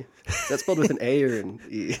energy. That's spelled with an A or an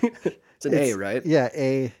E? It's an A, right? Yeah.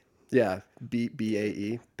 A. Yeah.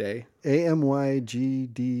 B-A-E. Bay.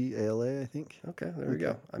 AMYGDALA, I think. Okay, there we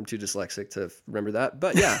go. I'm too dyslexic to remember that.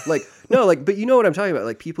 But yeah, like, no, like, but you know what I'm talking about.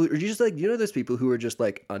 Like, people, or you just like, those people who are just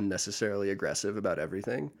like unnecessarily aggressive about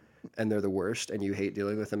everything, and they're the worst, and you hate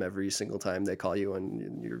dealing with them every single time they call you,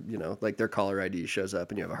 and you're, like, their caller ID shows up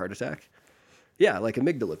and you have a heart attack. Yeah, like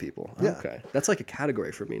amygdala people. Yeah. Okay. That's like a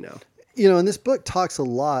category for me now. And this book talks a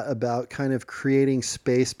lot about kind of creating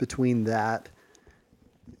space between that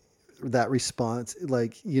response,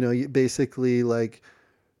 like, you basically like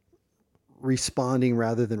responding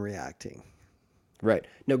rather than reacting. Right.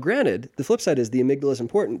 Now, granted, the flip side is the amygdala is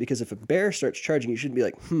important, because if a bear starts charging, you shouldn't be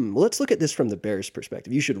like, well, let's look at this from the bear's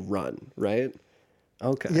perspective. You should run, right?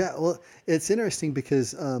 Okay. Yeah, well, it's interesting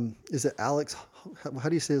because is it Alex? How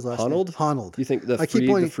do you say his last name? Honnold. You think the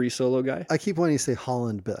free solo guy? I keep wanting to say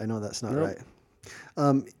Holland, but I know that's not right.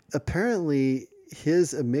 Apparently,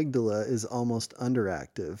 his amygdala is almost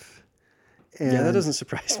underactive. And, yeah, that doesn't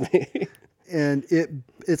surprise me. And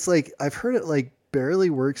it's like, I've heard it like barely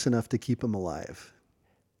works enough to keep him alive.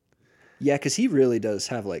 Yeah, because he really does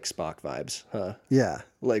have like Spock vibes, huh? Yeah.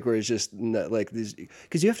 Like, where it's just not, like these,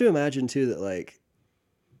 because you have to imagine too that, like,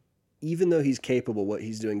 even though he's capable, what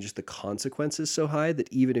he's doing, just the consequence is so high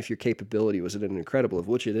that even if your capability was at an incredible, of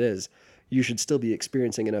which it is, you should still be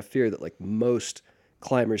experiencing enough fear that, like, most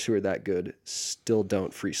climbers who are that good still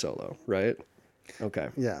don't free solo, right? Okay.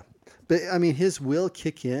 Yeah. But I mean, his will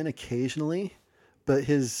kick in occasionally, but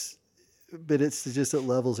it's just at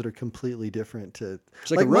levels that are completely different to,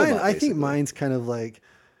 it's like a robot, mine. I think mine's kind of like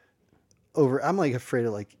I'm like afraid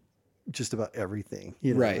of like just about everything,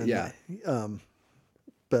 you know. Right. And Yeah.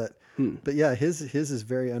 but yeah, his is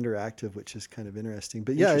very underactive, which is kind of interesting.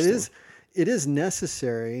 But yeah, Interesting. it is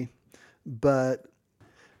necessary, but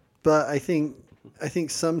I think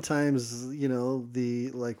sometimes, you know,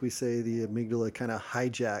 like we say, the amygdala kind of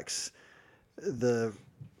hijacks the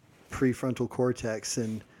prefrontal cortex,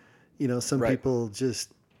 and you know, some Right. people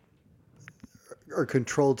just are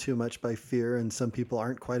controlled too much by fear, and some people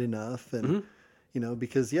aren't quite enough. And you know,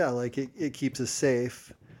 because yeah, like it keeps us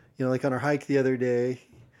safe. You know, like on our hike the other day,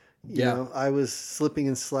 you Yeah. know, I was slipping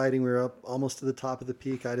and sliding. We were up almost to the top of the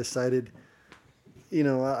peak. I decided, you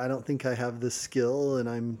know, I don't think I have the skill, and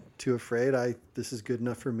I'm too afraid. This is good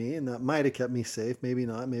enough for me, and that might have kept me safe. Maybe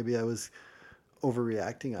not. Maybe I was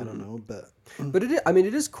overreacting. I don't know, but But I mean,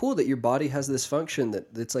 it is cool that your body has this function that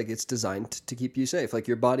it's like it's designed to keep you safe. Like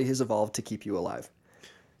your body has evolved to keep you alive,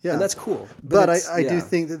 yeah, and that's cool. But it's- I do yeah.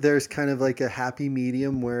 think that there's kind of like a happy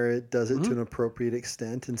medium where it does it to an appropriate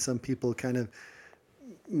extent, and some people kind of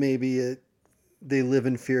they live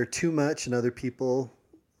in fear too much, and other people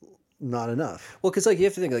not enough. Well, because like you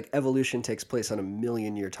have to think like evolution takes place on a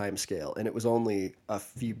 1,000,000-year time scale, and it was only a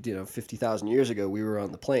few 50,000 years ago we were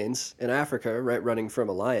on the plains in Africa, right, running from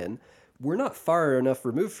a lion. We're not far enough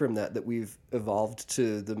removed from that we've evolved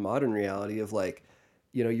to the modern reality of like,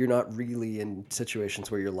 you know, you're not really in situations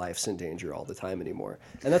where your life's in danger all the time anymore,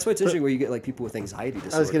 and that's why it's interesting where you get like people with anxiety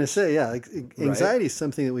disorders. I was going to say, yeah, like, anxiety is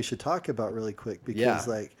something that we should talk about really quick, because Yeah.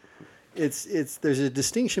 like it's there's a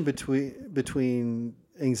distinction between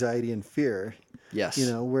anxiety and fear. Yes. You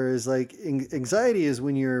know, whereas like anxiety is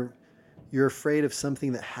when you're afraid of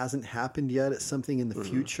something that hasn't happened yet. It's something in the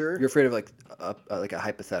future. You're afraid of like a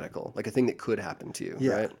hypothetical, like a thing that could happen to you,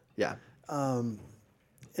 Yeah. right? Yeah.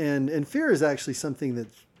 And fear is actually something that,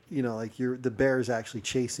 you know, like the bear is actually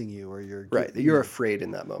chasing you, or Right. You're afraid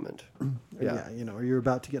in that moment. yeah, you know, or you're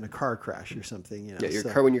about to get in a car crash or something, you know.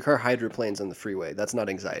 Yeah, when your car hydroplanes on the freeway, that's not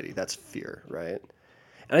anxiety, that's fear, right?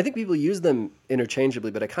 And I think people use them interchangeably,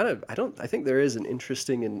 but I think there is an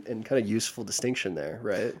interesting and kind of useful distinction there,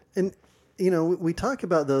 right? And you know, we talk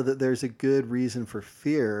about though that there's a good reason for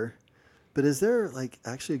fear, but is there like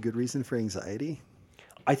actually a good reason for anxiety?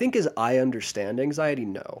 I think as I understand anxiety,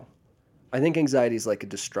 no. I think anxiety is like a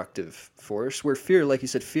destructive force, where fear, like you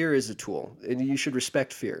said, fear is a tool, and you should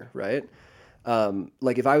respect fear, right?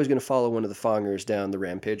 Like if I was going to follow one of the Fongers down the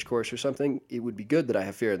Rampage course or something, it would be good that I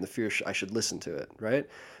have fear, and the fear I should listen to it, right?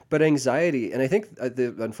 But anxiety, and I think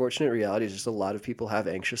the unfortunate reality is just a lot of people have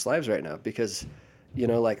anxious lives right now because, you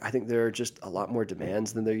know, like I think there are just a lot more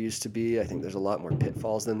demands than there used to be. I think there's a lot more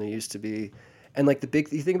pitfalls than there used to be, and like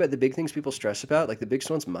you think about the big things people stress about, like the biggest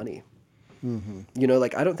one's money. You know,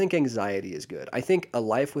 like I don't think anxiety is good. I think a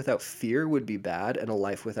life without fear would be bad, and a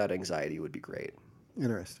life without anxiety would be great.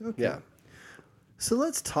 Interesting. Okay. Yeah. So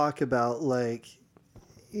let's talk about like,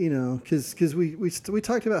 you know, because we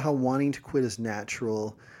talked about how wanting to quit is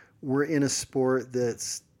natural. We're in a sport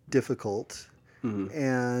that's difficult,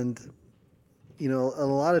 and you know, a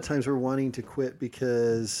lot of times we're wanting to quit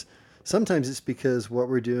because sometimes it's because what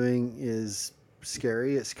we're doing is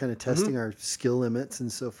scary. It's kind of testing our skill limits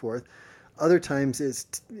and so forth. Other times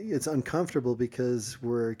it's uncomfortable because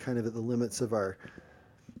we're kind of at the limits of our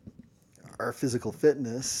physical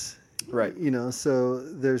fitness. Right. You know, so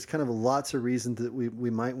there's kind of lots of reasons that we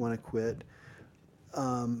might want to quit.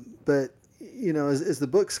 But, you know, as the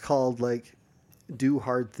book's called, like, Do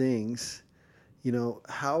Hard Things, you know,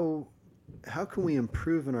 how can we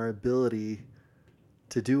improve in our ability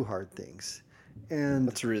to do hard things? And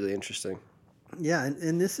That's really interesting. yeah,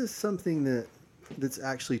 and this is something that's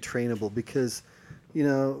actually trainable, because you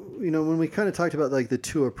know when we kind of talked about like the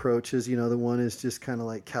two approaches, you know, the one is just kind of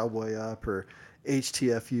like cowboy up or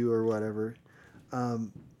HTFU or whatever.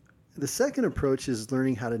 The second approach is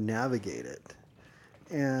learning how to navigate it,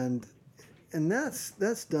 and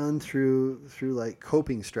that's done through like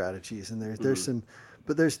coping strategies, and there's some,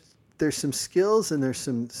 but there's some skills and there's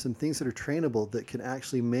some things that are trainable that can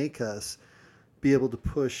actually make us be able to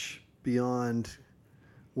push beyond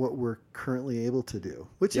what we're currently able to do,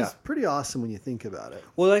 which is pretty awesome when you think about it.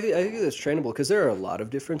 Well, I think that's trainable because there are a lot of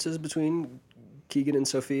differences between Keegan and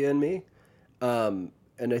Sophia and me.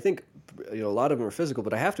 And I think, you know, a lot of them are physical,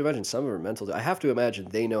 but I have to imagine some of them are mental. I have to imagine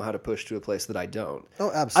they know how to push to a place that I don't.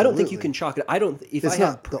 Oh, absolutely. I don't think you can chalk it. I don't. If It's I not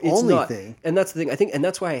have, the it's only not, thing. And that's the thing. I think, and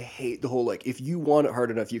that's why I hate the whole like, if you want it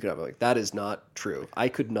hard enough, you can have it. Like that is not true. I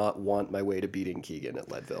could not want my way to beating Keegan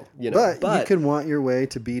at Leadville. You know, But you can want your way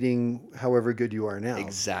to beating however good you are now.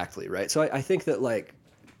 Exactly right. So I think that like,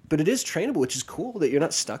 but it is trainable, which is cool that you're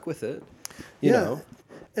not stuck with it. You know.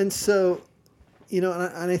 And so, you know,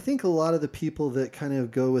 and I think a lot of the people that kind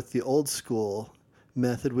of go with the old school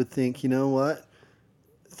method would think, you know what,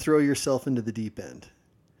 throw yourself into the deep end.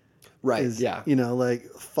 Right. Is, Yeah. You know, like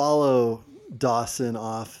follow Dawson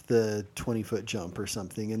off the 20-foot jump or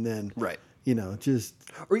something, and then Right. you know, just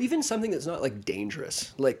Or even something that's not like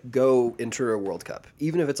dangerous, like go enter a World Cup.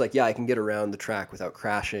 Even if it's like, yeah, I can get around the track without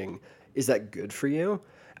crashing. Is that good for you?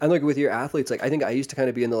 And like with your athletes, like I think I used to kind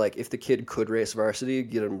of be in the like, if the kid could race varsity,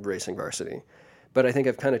 get him racing varsity. But I think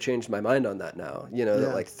I've kind of changed my mind on that now. You know, that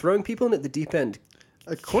Yeah. like throwing people in at the deep end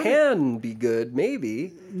according, can be good,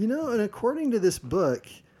 maybe. you know, and according to this book,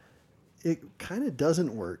 it kind of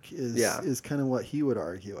doesn't work. Yeah. Is kind of what he would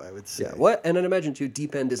argue. I would say. Yeah. What? And I'd imagine too,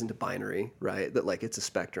 deep end isn't a binary, right? That like it's a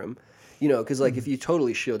spectrum. You know, because like if you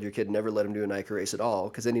totally shield your kid, never let him do a NICA race at all,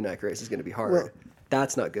 because any NICA race is going to be hard. Well,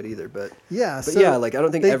 that's not good either. But Yeah. but So yeah, like I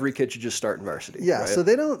don't think they- every kid should just start in varsity. Yeah. right? So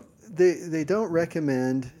they don't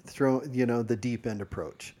recommend the deep end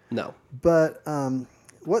approach. No. But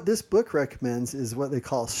what this book recommends is what they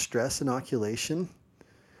call stress inoculation.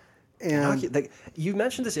 And Like you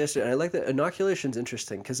mentioned this yesterday, and I like that inoculation's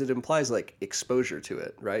interesting because it implies like exposure to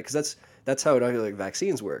it, right? Because that's how inoculate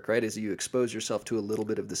vaccines work, right? Is you expose yourself to a little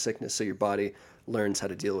bit of the sickness so your body learns how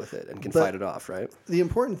to deal with it and can fight it off, right? the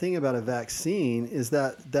important thing about a vaccine is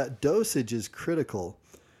that dosage is critical,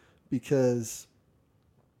 because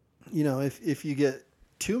you know if you get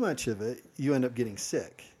too much of it, you end up getting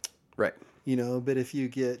sick. Right. You know, but if you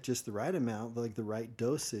get just the right amount, like the right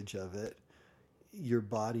dosage of it, your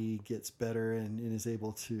body gets better and is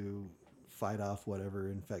able to fight off whatever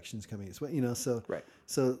infections coming its way. You know, so Right.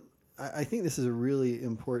 So I think this is a really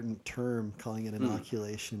important term, calling it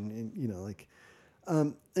inoculation. And you know, like,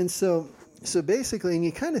 and so basically, and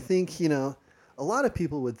you kind of think, you know, a lot of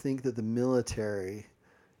people would think that the military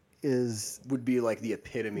is, Would be like the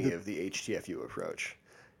epitome of the HTFU approach.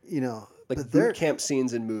 you know, Like but they're boot camp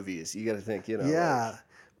scenes in movies. You got to think, you know. yeah. like-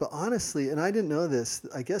 But honestly, and I didn't know this,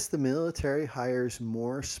 I guess the military hires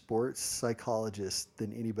more sports psychologists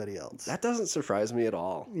than anybody else. that doesn't surprise me at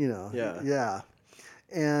all. You know, Yeah. yeah.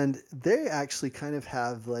 And they actually kind of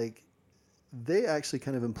have they actually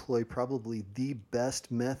kind of employ probably the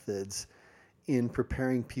best methods in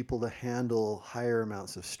preparing people to handle higher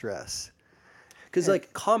amounts of stress. Because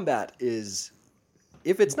like combat is,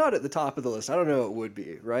 if it's not at the top of the list, I don't know it would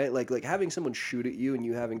be, right? Like having someone shoot at you and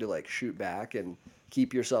you having to like shoot back and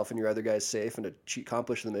keep yourself and your other guys safe and to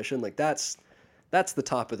accomplish the mission, like that's the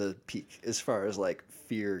top of the peak as far as like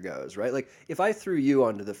fear goes, right? Like if I threw you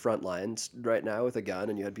onto the front lines right now with a gun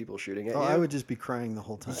and you had people shooting at Oh, you, I would just be crying the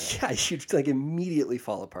whole time. yeah, you'd like immediately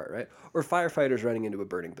fall apart, right? Or firefighters running into a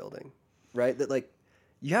burning building, right? That like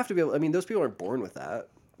you have to be able. I mean, those people aren't born with that,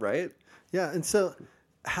 right? Yeah, and so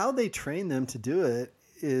how they train them to do it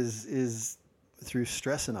is through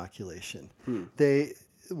stress inoculation. They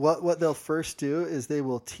what they'll first do is they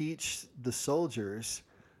will teach the soldiers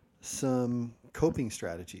some coping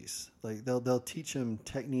strategies. Like they'll teach them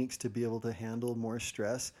techniques to be able to handle more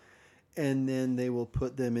stress, and then they will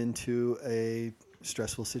put them into a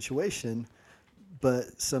stressful situation,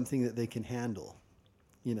 but something that they can handle.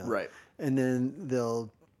 You know, Right. And then they'll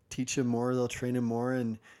teach them more, they'll train them more,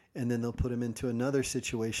 and then they'll put them into another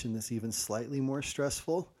situation that's even slightly more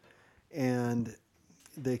stressful, and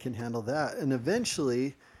they can handle that. And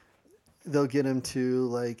eventually, they'll get them to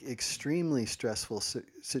like extremely stressful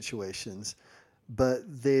situations, but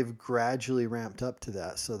they've gradually ramped up to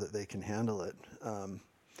that so that they can handle it.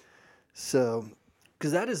 So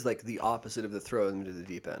Because that is like the opposite of the throw them into the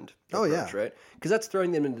deep end. Oh, yeah. Right? Because that's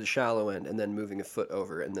throwing them into the shallow end and then moving a foot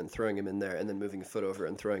over and then throwing him in there and then moving a foot over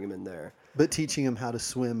and throwing him in there. but teaching them how to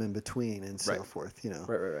swim in between and so Right. forth, you know.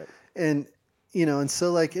 Right. And you know, and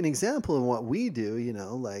so like an example of what we do, you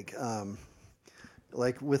know, like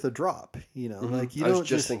with a drop, you know, like you I was don't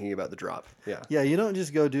just thinking about the drop. Yeah. yeah, you don't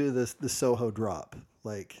just go do the Soho drop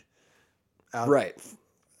like out Right.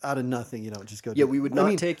 out of nothing. You don't just go. Yeah, do we would I not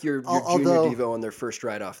mean, take your although- junior Devo on their first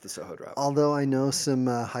ride off the Soho drop. Although I know some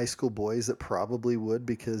high school boys that probably would,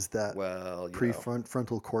 because that Well, you know.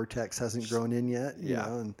 prefrontal cortex hasn't grown in yet, you Yeah.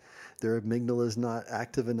 know, and their amygdala is not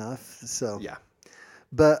active enough. So Yeah.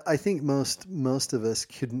 But I think most of us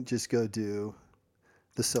couldn't just go do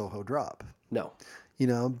the Soho drop, No. you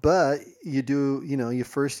know. But you do, you know, you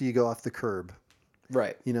go off the curb.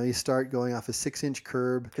 Right. You know, you start going off a 6-inch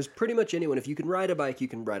curb. Because pretty much anyone, if you can ride a bike, you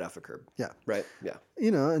can ride off a curb. Yeah. Right? Yeah.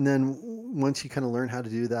 You know, and then once you kind of learn how to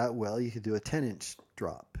do that well, you could do a 10-inch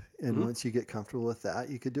drop. And once you get comfortable with that,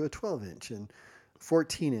 you could do a 12-inch and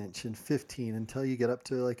 14-inch and 15 until you get up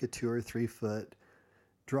to like a 2 or 3 foot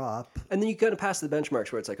drop. And then you kind of pass the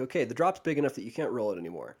benchmarks where it's like, okay, the drop's big enough that you can't roll it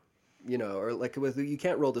anymore. You know, or like you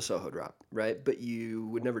can't roll the Soho drop, right? But you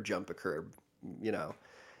would never jump a curb, you know.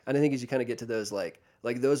 And I think as you kind of get to those, like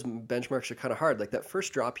those benchmarks are kind of hard. Like that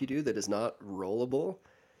first drop you do that is not rollable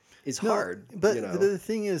is hard. But you know? the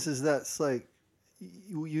thing is that's like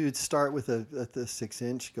you'd start with the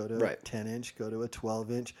 6-inch, go to a Right. 10-inch, go to a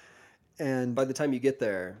 12-inch, and By the time you get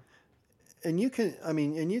there, you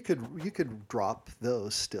could drop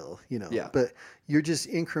those still, Yeah. but you're just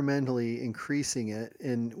incrementally increasing it.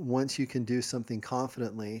 And once you can do something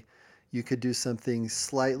confidently, you could do something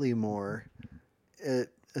slightly more at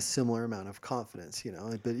a similar amount of confidence,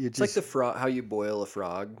 but you it's just, like the frog, how you boil a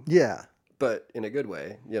frog, yeah, but in a good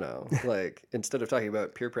way, like instead of talking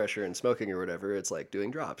about peer pressure and smoking or whatever, it's like doing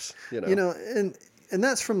drops, and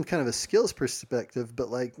that's from kind of a skills perspective, but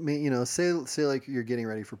like me, say like you're getting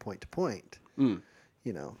ready for point to point,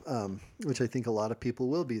 which I think a lot of people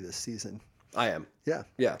will be this season. I am. Yeah.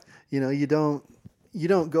 Yeah. You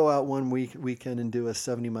don't go out one weekend and do a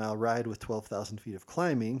 70-mile ride with 12,000 feet of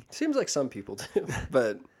climbing. Seems like some people do,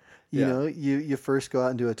 but you first go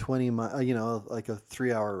out and do a 20-mile, like a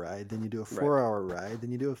 3-hour ride, then you do a 4-hour ride, then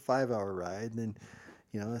you do a 5-hour ride, then,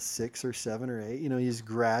 a 6 or 7 or 8, you just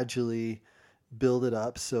gradually build it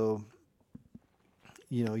up. So,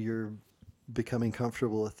 you're becoming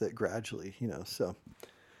comfortable with it gradually, so,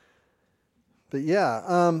 but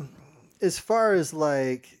yeah, as far as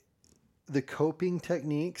like the coping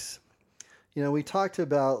techniques, we talked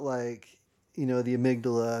about like, the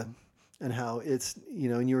amygdala and how it's,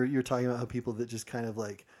 and you're talking about how people that just kind of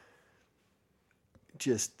like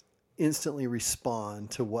just instantly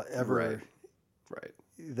respond to whatever right.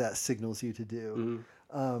 that signals you to do.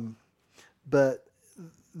 Mm-hmm. But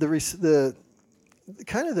the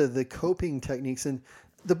kind of the coping techniques, and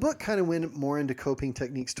the book kind of went more into coping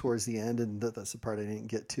techniques towards the end, and that's the part I didn't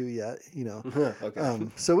get to yet, Okay.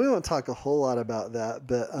 So we won't talk a whole lot about that,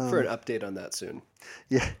 but for an update on that soon.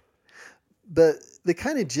 Yeah. But the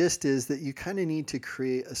kind of gist is that you kind of need to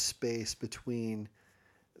create a space between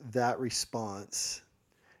that response,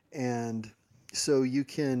 and so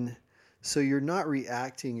you're not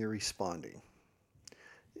reacting, you're responding.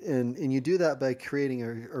 And you do that by creating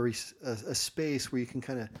a space where you can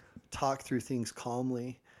kind of talk through things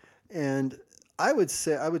calmly. And I would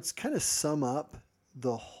kind of sum up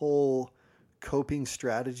the whole coping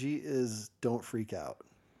strategy is don't freak out.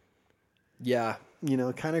 Yeah.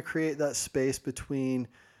 Kind of create that space between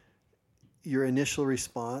your initial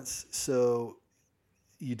response so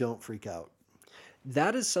you don't freak out.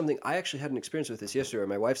 That is something I actually had an experience with this yesterday.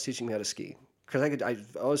 My wife's teaching me how to ski because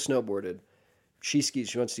I've always snowboarded. She skis.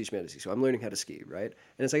 She wants to teach me how to ski. So I'm learning how to ski, right? And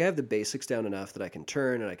it's like I have the basics down enough that I can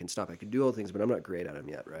turn and I can stop. I can do all the things, but I'm not great at them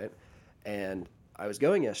yet, right? And I was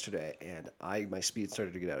going yesterday, and my speed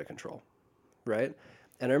started to get out of control, right?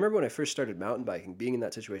 And I remember when I first started mountain biking, being in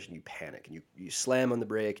that situation, you panic and you slam on the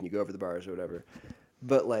brake and you go over the bars or whatever.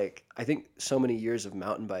 But like, I think so many years of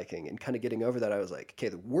mountain biking and kind of getting over that, I was like, okay,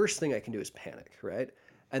 the worst thing I can do is panic, right?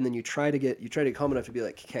 And then you try to get calm enough to be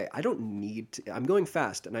like, okay, I don't need to, I'm going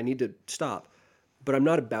fast and I need to stop, but I'm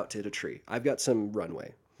not about to hit a tree. I've got some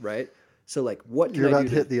runway, right? So like, what can You're I about do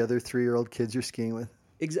to hit the other 3-year-old kids you're skiing with.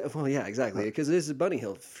 Well, yeah, exactly. Because this is Bunny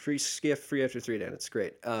Hill, free after 3 down. It's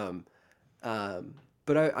great.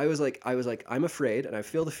 But I was like, I'm afraid, and I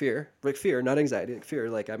feel the fear, like fear, not anxiety, like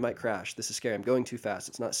fear, like I might crash. This is scary. I'm going too fast.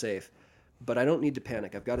 It's not safe. But I don't need to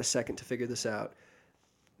panic. I've got a second to figure this out.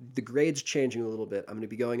 The grade's changing a little bit. I'm going to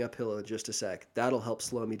be going uphill in just a sec. That'll help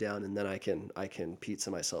slow me down, and then I can pizza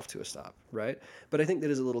myself to a stop, right? But I think that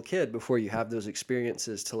as a little kid, before you have those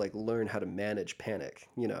experiences to like learn how to manage panic,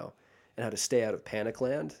 and how to stay out of panic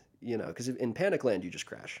land, because in panic land you just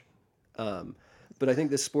crash. But I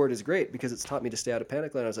think this sport is great because it's taught me to stay out of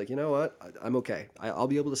panic land. I was like, you know what? I'm okay. I'll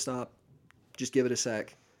be able to stop. Just give it a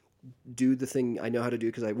sec. Do the thing I know how to do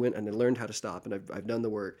because I went and I learned how to stop, and I've done the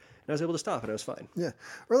work. And I was able to stop, and I was fine. Yeah.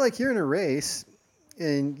 Or like you're in a race,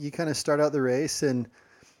 and you kind of start out the race, and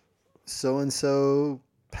so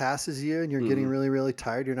passes you, and you're getting really, really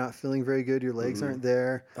tired. You're not feeling very good. Your legs aren't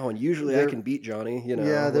there. Oh, and usually I can beat Johnny.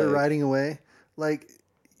 Yeah, they're riding away. Like,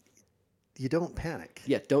 you don't panic.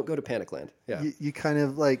 Yeah, don't go to panic land. Yeah. You kind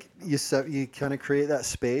of like you kind of create that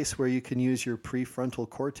space where you can use your prefrontal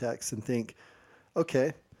cortex and think,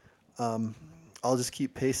 okay, I'll just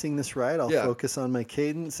keep pacing this ride. I'll focus on my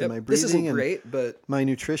cadence and my breathing. This isn't great, but my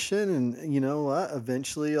nutrition, and you know what?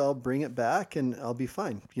 Eventually, I'll bring it back, and I'll be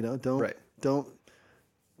fine. Don't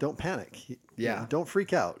don't panic. Yeah. Don't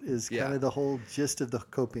freak out is kind Yeah. of the whole gist of the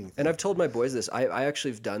coping thing. And I've told my boys this. I actually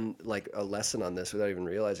have done like a lesson on this without even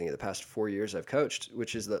realizing it. The past 4 years I've coached,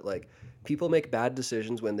 which is that like people make bad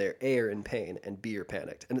decisions when they're A, are in pain, and B, are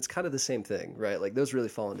panicked. And it's kind of the same thing, right? Like those really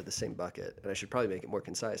fall into the same bucket. And I should probably make it more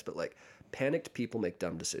concise, but like panicked people make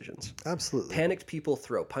dumb decisions. Absolutely. Panicked people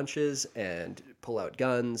throw punches and pull out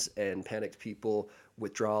guns, and panicked people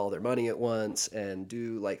withdraw all their money at once and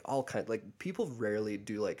do like all kind, like people rarely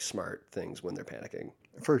do like smart things when they're panicking.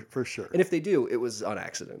 For sure. And if they do, it was on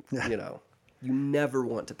accident. You know, you never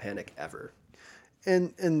want to panic ever.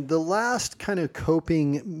 And the last kind of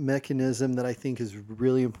coping mechanism that I think is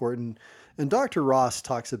really important, and Dr. Ross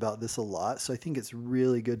talks about this a lot, so I think it's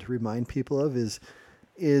really good to remind people of,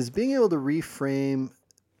 is being able to reframe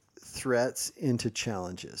threats into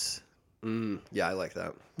challenges. Yeah, I like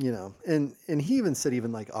that. You know, and he even said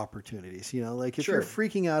even like opportunities, you know, like if you're Sure.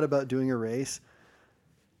 freaking out about doing a race,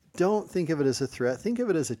 don't think of it as a threat. Think of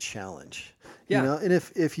it as a challenge. Yeah. You know, and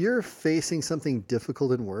if you're facing something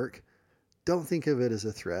difficult in work, don't think of it as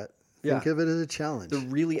a threat. Think Yeah. of it as a challenge. The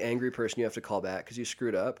really angry person you have to call back because you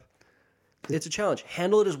screwed up, it's a challenge.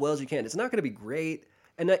 Handle it as well as you can. It's not going to be great.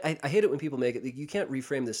 And I hate it when people make it, like, you can't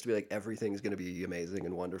reframe this to be like everything's going to be amazing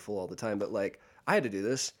and wonderful all the time. But like, I had to do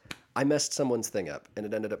this. I messed someone's thing up and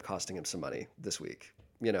it ended up costing him some money this week,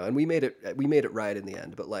 you know, and we made it right in the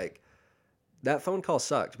end. But like, that phone call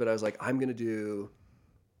sucked, but I was like, I'm going to do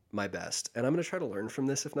my best and I'm going to try to learn from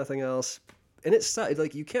this, if nothing else. And it's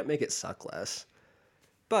like, you can't make it suck less.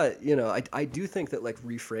 But, you know, I do think that like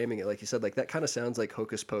reframing it, like you said, like that kind of sounds like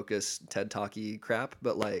hocus pocus TED Talky crap,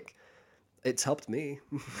 but like it's helped me,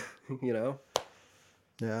 you know?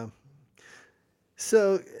 Yeah.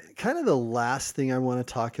 So kind of the last thing I want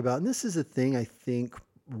to talk about, and this is a thing I think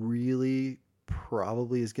really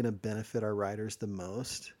probably is going to benefit our riders the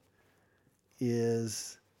most,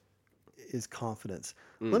 is confidence.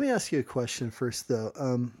 Let me ask you a question first, though.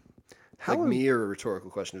 How Like me, or a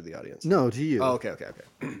rhetorical question to the audience? No, to you. Oh, okay.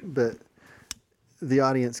 But the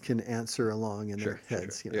audience can answer along in their Sure.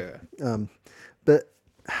 heads. You know? Yeah. But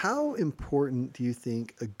how important do you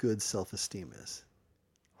think a good self-esteem is?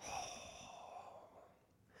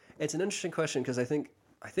 It's an interesting question because I think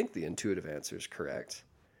the intuitive answer is correct.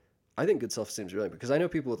 I think good self-esteem is really, because I know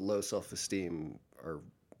people with low self-esteem are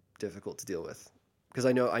difficult to deal with. Because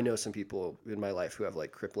I know some people in my life who have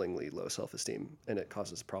like cripplingly low self-esteem, and it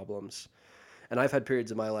causes problems. And I've had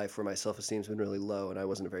periods in my life where my self-esteem's been really low, and I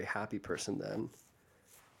wasn't a very happy person then.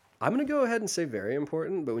 I'm going to go ahead and say very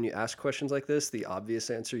important, but when you ask questions like this, the obvious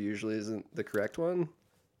answer usually isn't the correct one.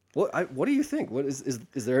 What do you think? What is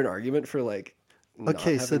there an argument for like? not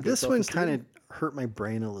Okay, so having good this one self-esteem? kind of hurt my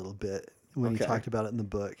brain a little bit when he Okay. talked about it in the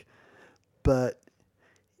book. But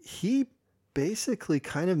he basically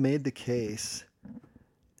kind of made the case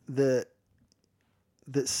that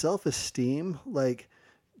self-esteem, like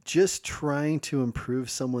just trying to improve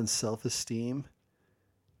someone's self-esteem,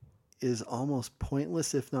 is almost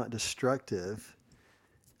pointless, if not destructive,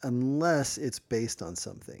 unless it's based on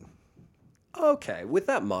something. Okay, with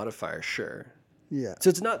that modifier, sure. Yeah. So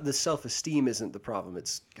it's not the self-esteem isn't the problem;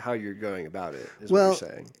 it's how you're going about it. Is Well, what you're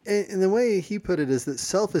saying. and the way he put it is that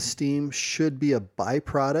self-esteem should be a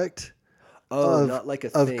byproduct Oh, of, not like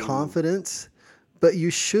a of thing. confidence, but you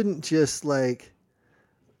shouldn't just like,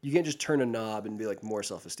 You can't just turn a knob and be like more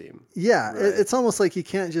self-esteem. yeah, Right. it's almost like you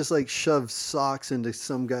can't just like shove socks into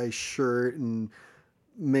some guy's shirt and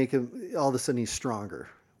make him, all of a sudden he's stronger.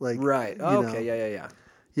 Like, Right. you Oh, know. okay. Yeah.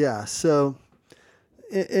 Yeah. So,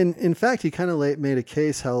 in fact, he kind of made a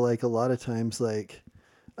case how like a lot of times like,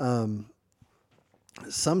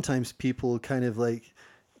 sometimes people kind of like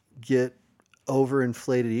get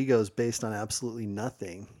overinflated egos based on absolutely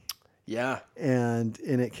nothing. Yeah. And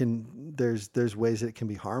it can, there's ways that it can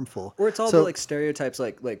be harmful. Or it's all So- the like stereotypes,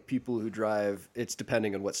 like people who drive. It's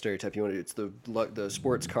depending on what stereotype you want to do. It's the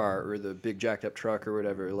sports car or the big jacked up truck or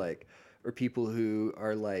whatever. Like, or people who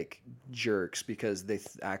are like jerks because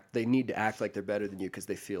they need to act like they're better than you because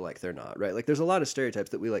they feel like they're not. Right. Like, there's a lot of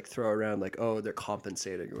stereotypes that we like throw around. Like, oh, they're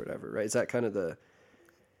compensating or whatever. Right. Is that kind of the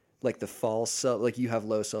false self? Like, you have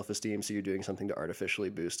low self-esteem, so you're doing something to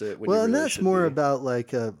artificially boost it. When well, you and really that's should more be. about like,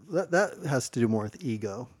 that has to do more with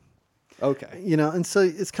ego, Okay. you know? And so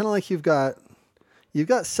it's kind of like you've got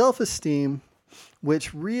self-esteem,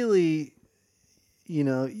 which really, you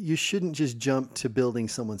know, you shouldn't just jump to building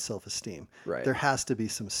someone's self-esteem. Right. There has to be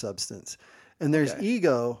some substance. And there's Okay.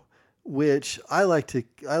 ego, which I like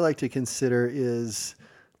to consider is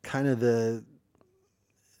kind of the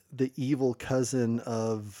evil cousin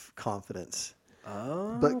of confidence.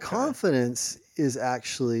 Oh. But okay. confidence is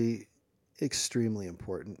actually extremely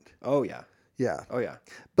important. Oh yeah. Yeah. Oh yeah.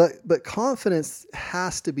 But confidence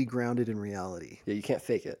has to be grounded in reality. Yeah, you can't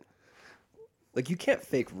fake it. Like you can't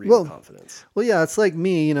fake real Well, confidence. Well, yeah, it's like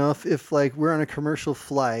me, if like we're on a commercial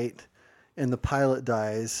flight and the pilot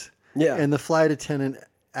dies Yeah. and the flight attendant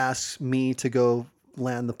asks me to go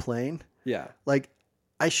land the plane, Yeah. like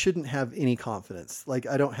I shouldn't have any confidence. Like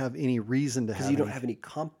I don't have any reason to have Because you don't any. have any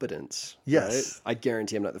competence. Yes. Right? I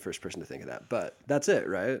guarantee I'm not the first person to think of that, but that's it,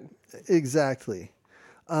 right? Exactly.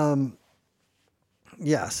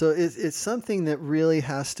 Yeah, so it's something that really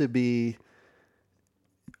has to be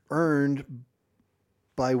earned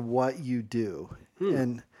by what you do.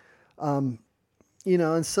 And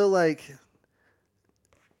and so like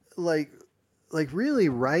really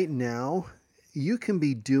right now you can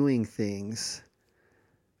be doing things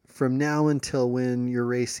from now until when your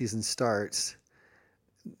race season starts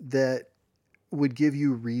that would give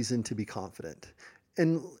you reason to be confident.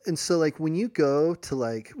 And so like when you go to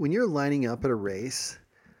like when you're lining up at a race,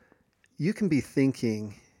 you can be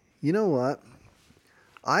thinking, you know what?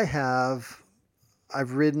 I've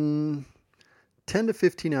ridden 10 to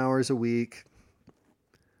 15 hours a week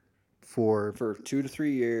for 2 to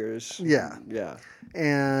 3 years. Yeah. Yeah.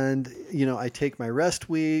 And I take my rest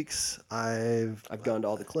weeks. I've gone to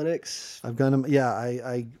all the clinics. gone to yeah,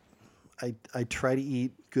 I try to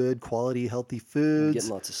eat good quality healthy foods.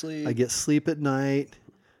 Getting lots of sleep. I get sleep at night.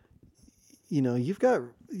 You've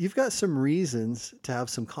got some reasons to have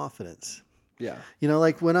some confidence. Yeah.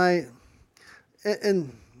 Like when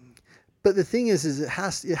but the thing is it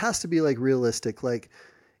has to be like realistic. Like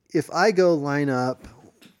if I go line up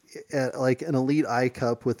at like an elite I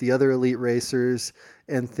Cup with the other elite racers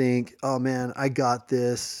and think, oh man, I got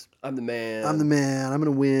this. I'm the man. I'm going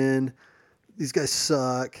to win. These guys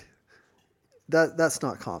suck. That's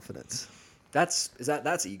not confidence. That's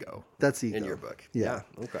ego. That's ego in your book. Yeah.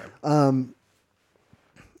 Okay.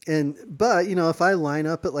 But if I line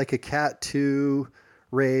up at like a Cat 2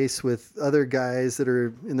 race with other guys that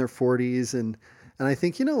are in their 40s and I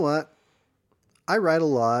think, you know what? I ride a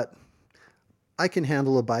lot. I can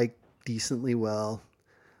handle a bike decently well.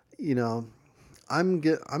 I'm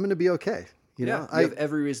going to be okay. You have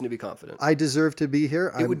every reason to be confident. I deserve to be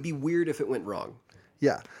here. It would be weird if it went wrong.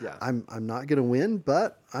 Yeah. I'm not going to win,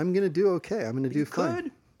 but I'm going to do okay. I'm going to do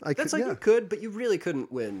fine. You could, but you really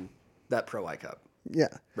couldn't win that Pro I Cup.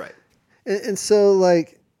 Yeah. Right. And so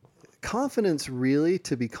like confidence really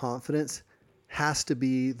to be confidence has to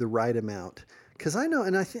be the right amount. Because I know,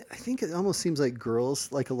 and I think it almost seems like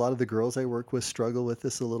girls, like a lot of the girls I work with struggle with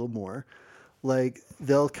this a little more. Like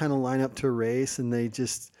they'll kind of line up to a race and they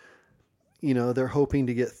just, they're hoping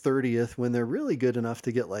to get 30th when they're really good enough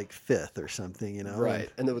to get like 5th or something, Right.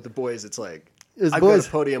 And then with the boys, it's like, I've got a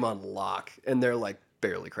podium on lock and they're like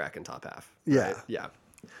barely cracking top half. Yeah. Right?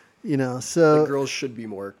 Yeah. So the girls should be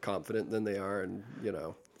more confident than they are. And,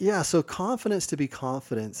 Yeah. So confidence to be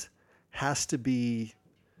confidence has to be,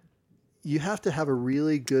 you have to have a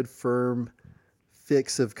really good, firm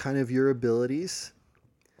fix of kind of your abilities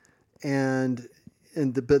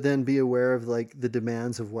but then be aware of like the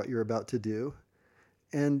demands of what you're about to do.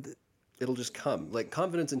 And it'll just come. Like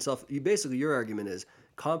confidence and your argument is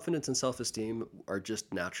confidence and self-esteem are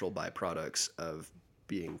just natural byproducts of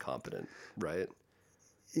being competent, right?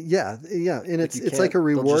 Yeah. And it's like a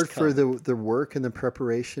reward for the work and the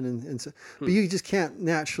preparation and so, but you just can't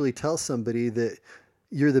naturally tell somebody that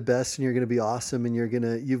you're the best and you're going to be awesome and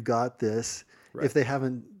you've got this if they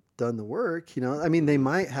haven't done the work, I mean, they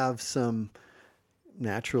might have some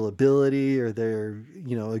natural ability or they're,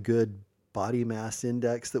 a good body mass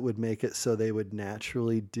index that would make it so they would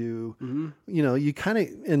naturally do, you kind of,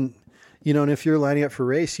 and if you're lining up for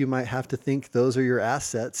race, you might have to think those are your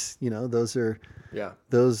assets, those are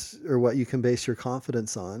what you can base your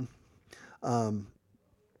confidence on.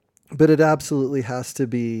 But it absolutely has to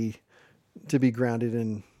be grounded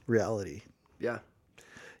in reality. Yeah.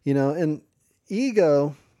 And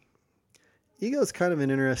ego is kind of an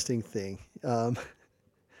interesting thing.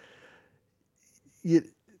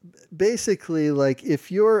 Basically, like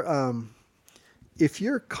if your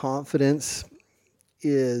confidence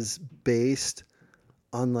is based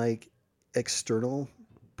on like external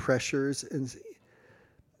pressures, and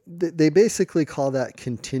they basically call that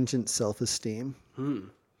contingent self-esteem.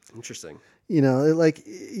 Interesting. Like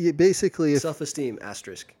basically self-esteem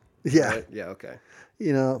asterisk. Yeah. Right? Yeah. Okay.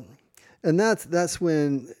 And that's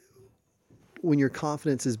when your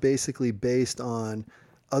confidence is basically based on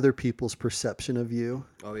other people's perception of you.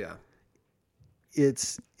 Oh yeah.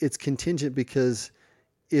 It's contingent because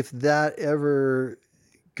if that ever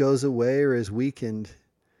goes away or is weakened,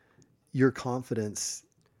 your confidence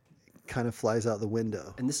kind of flies out the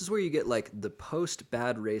window. And this is where you get like the post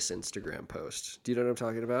bad race Instagram post. Do you know what I'm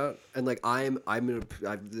talking about? And like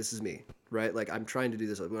this is me, right? Like I'm trying to do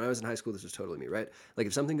this. Like, when I was in high school, this was totally me, right? Like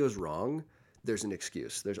if something goes wrong, there's an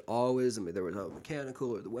excuse. There's always, there was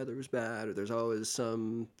mechanical, or the weather was bad, or there's always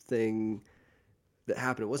something that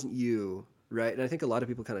happened. It wasn't you, right? And I think a lot of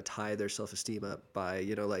people kind of tie their self-esteem up by,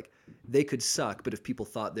 like they could suck, but if people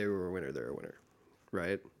thought they were a winner, they're a winner,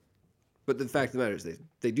 right? But the fact of the matter is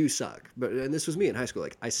they do suck. And this was me in high school.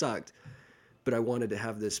 Like I sucked, but I wanted to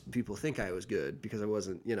have people think I was good because I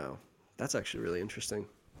wasn't, that's actually really interesting.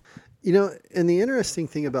 And the interesting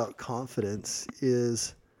thing about confidence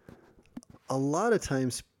is a lot of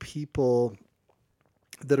times people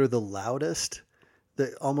that are the loudest,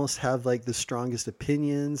 that almost have like the strongest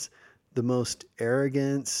opinions, the most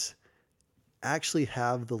arrogance, actually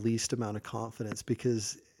have the least amount of confidence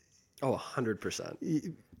because...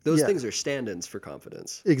 100%. Those things are stand-ins for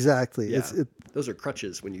confidence. Exactly. Yeah. Those are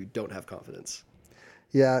crutches when you don't have confidence.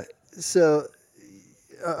 Yeah. So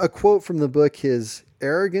a quote from the book is,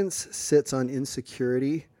 arrogance sits on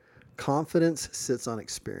insecurity. Confidence sits on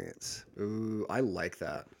experience. Ooh, I like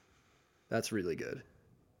that. That's really good.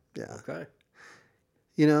 Yeah. Okay.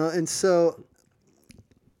 And so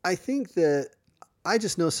I think that I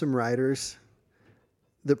just know some writers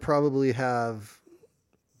that probably have,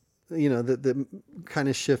 that kind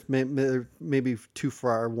of shift maybe too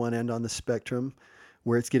far one end on the spectrum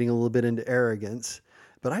where it's getting a little bit into arrogance.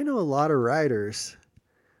 But I know a lot of writers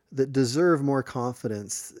that deserve more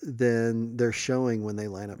confidence than they're showing when they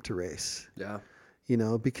line up to race. Yeah.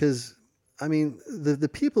 Because the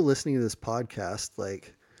people listening to this podcast,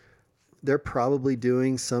 like they're probably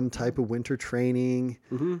doing some type of winter training.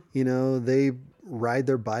 Mm-hmm. They ride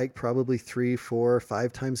their bike probably 3, 4,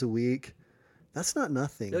 5 times a week. That's not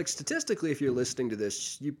nothing. Like statistically, if you're listening to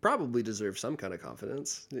this, you probably deserve some kind of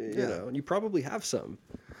confidence, and you probably have some.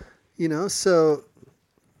 So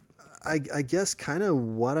I guess kind of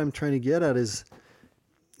what I'm trying to get at is,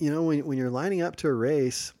 when you're lining up to a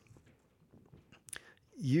race,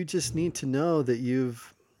 you just need to know that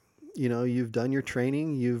you've done your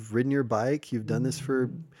training, you've ridden your bike, you've done this for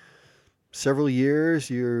several years,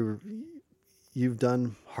 you've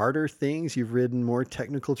done harder things, you've ridden more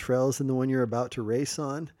technical trails than the one you're about to race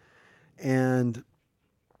on, and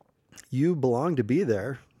you belong to be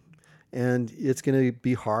there. And it's going to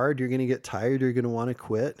be hard, you're going to get tired, you're going to want to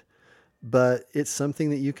quit, but it's something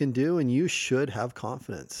that you can do, and you should have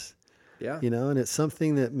confidence. Yeah. And it's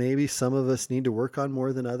something that maybe some of us need to work on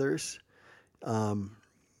more than others. But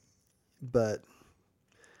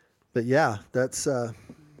yeah, that's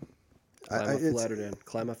Climb off the ladder, Dan.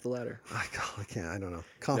 Climb off the ladder. I can't. I don't know.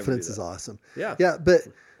 Confidence is awesome. Yeah. Yeah, but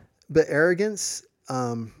arrogance.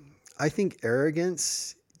 I think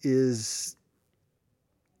arrogance is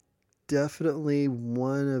definitely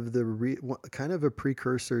one of the kind of a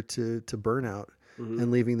precursor to burnout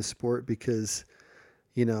and leaving the sport, because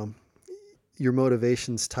your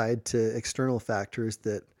motivation's tied to external factors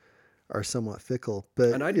that are somewhat fickle.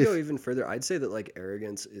 And I'd go even further. I'd say that like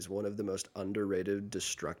arrogance is one of the most underrated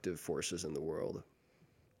destructive forces in the world.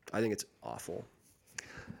 I think it's awful.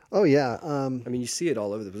 Oh yeah. You see it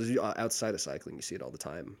all over the place. Outside of cycling, you see it all the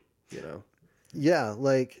time, Yeah.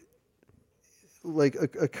 Like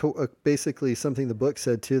basically something the book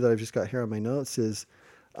said too, that I've just got here on my notes is,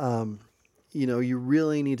 you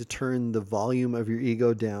really need to turn the volume of your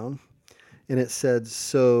ego down. And it said,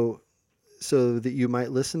 so that you might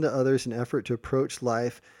listen to others in effort to approach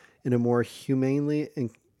life in a more humanely and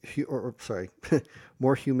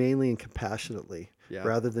compassionately,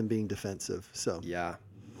 rather than being defensive. So yeah,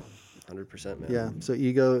 100%, man. Yeah. So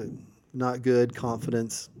ego, not good.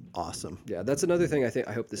 Confidence, awesome. Yeah, that's another thing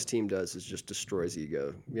I hope this team does, is just destroys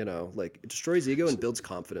ego. Like it destroys ego and builds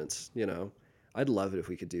confidence. I'd love it if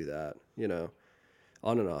we could do that.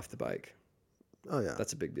 On and off the bike. Oh yeah,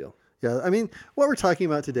 that's a big deal. Yeah, what we're talking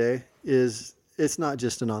about today is, it's not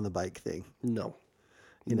just an on the bike thing. No.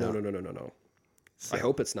 No. So. I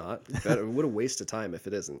hope it's not. What a waste of time if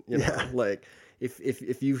it isn't. Like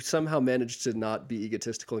if you somehow managed to not be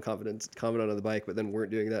egotistical and confident on the bike, but then weren't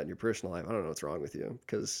doing that in your personal life, I don't know what's wrong with you.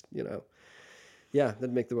 Because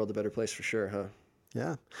that'd make the world a better place for sure, huh?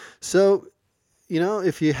 Yeah. So,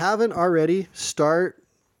 if you haven't already, start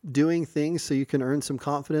doing things so you can earn some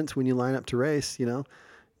confidence when you line up to race.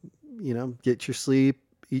 Get your sleep,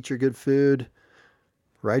 eat your good food,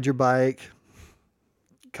 ride your bike.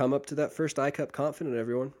 Come up to that first iCup confident,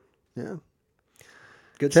 everyone. Yeah.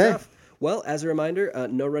 Good stuff. Well, as a reminder,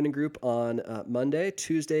 no running group on Monday.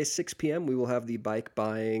 Tuesday, 6 p.m., we will have the bike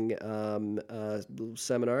buying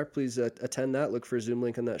seminar. Please attend that. Look for a Zoom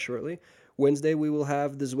link on that shortly. Wednesday, we will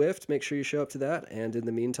have the Zwift. Make sure you show up to that. And in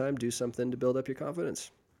the meantime, do something to build up your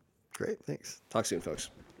confidence. Great. Thanks. Talk soon,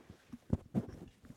 folks.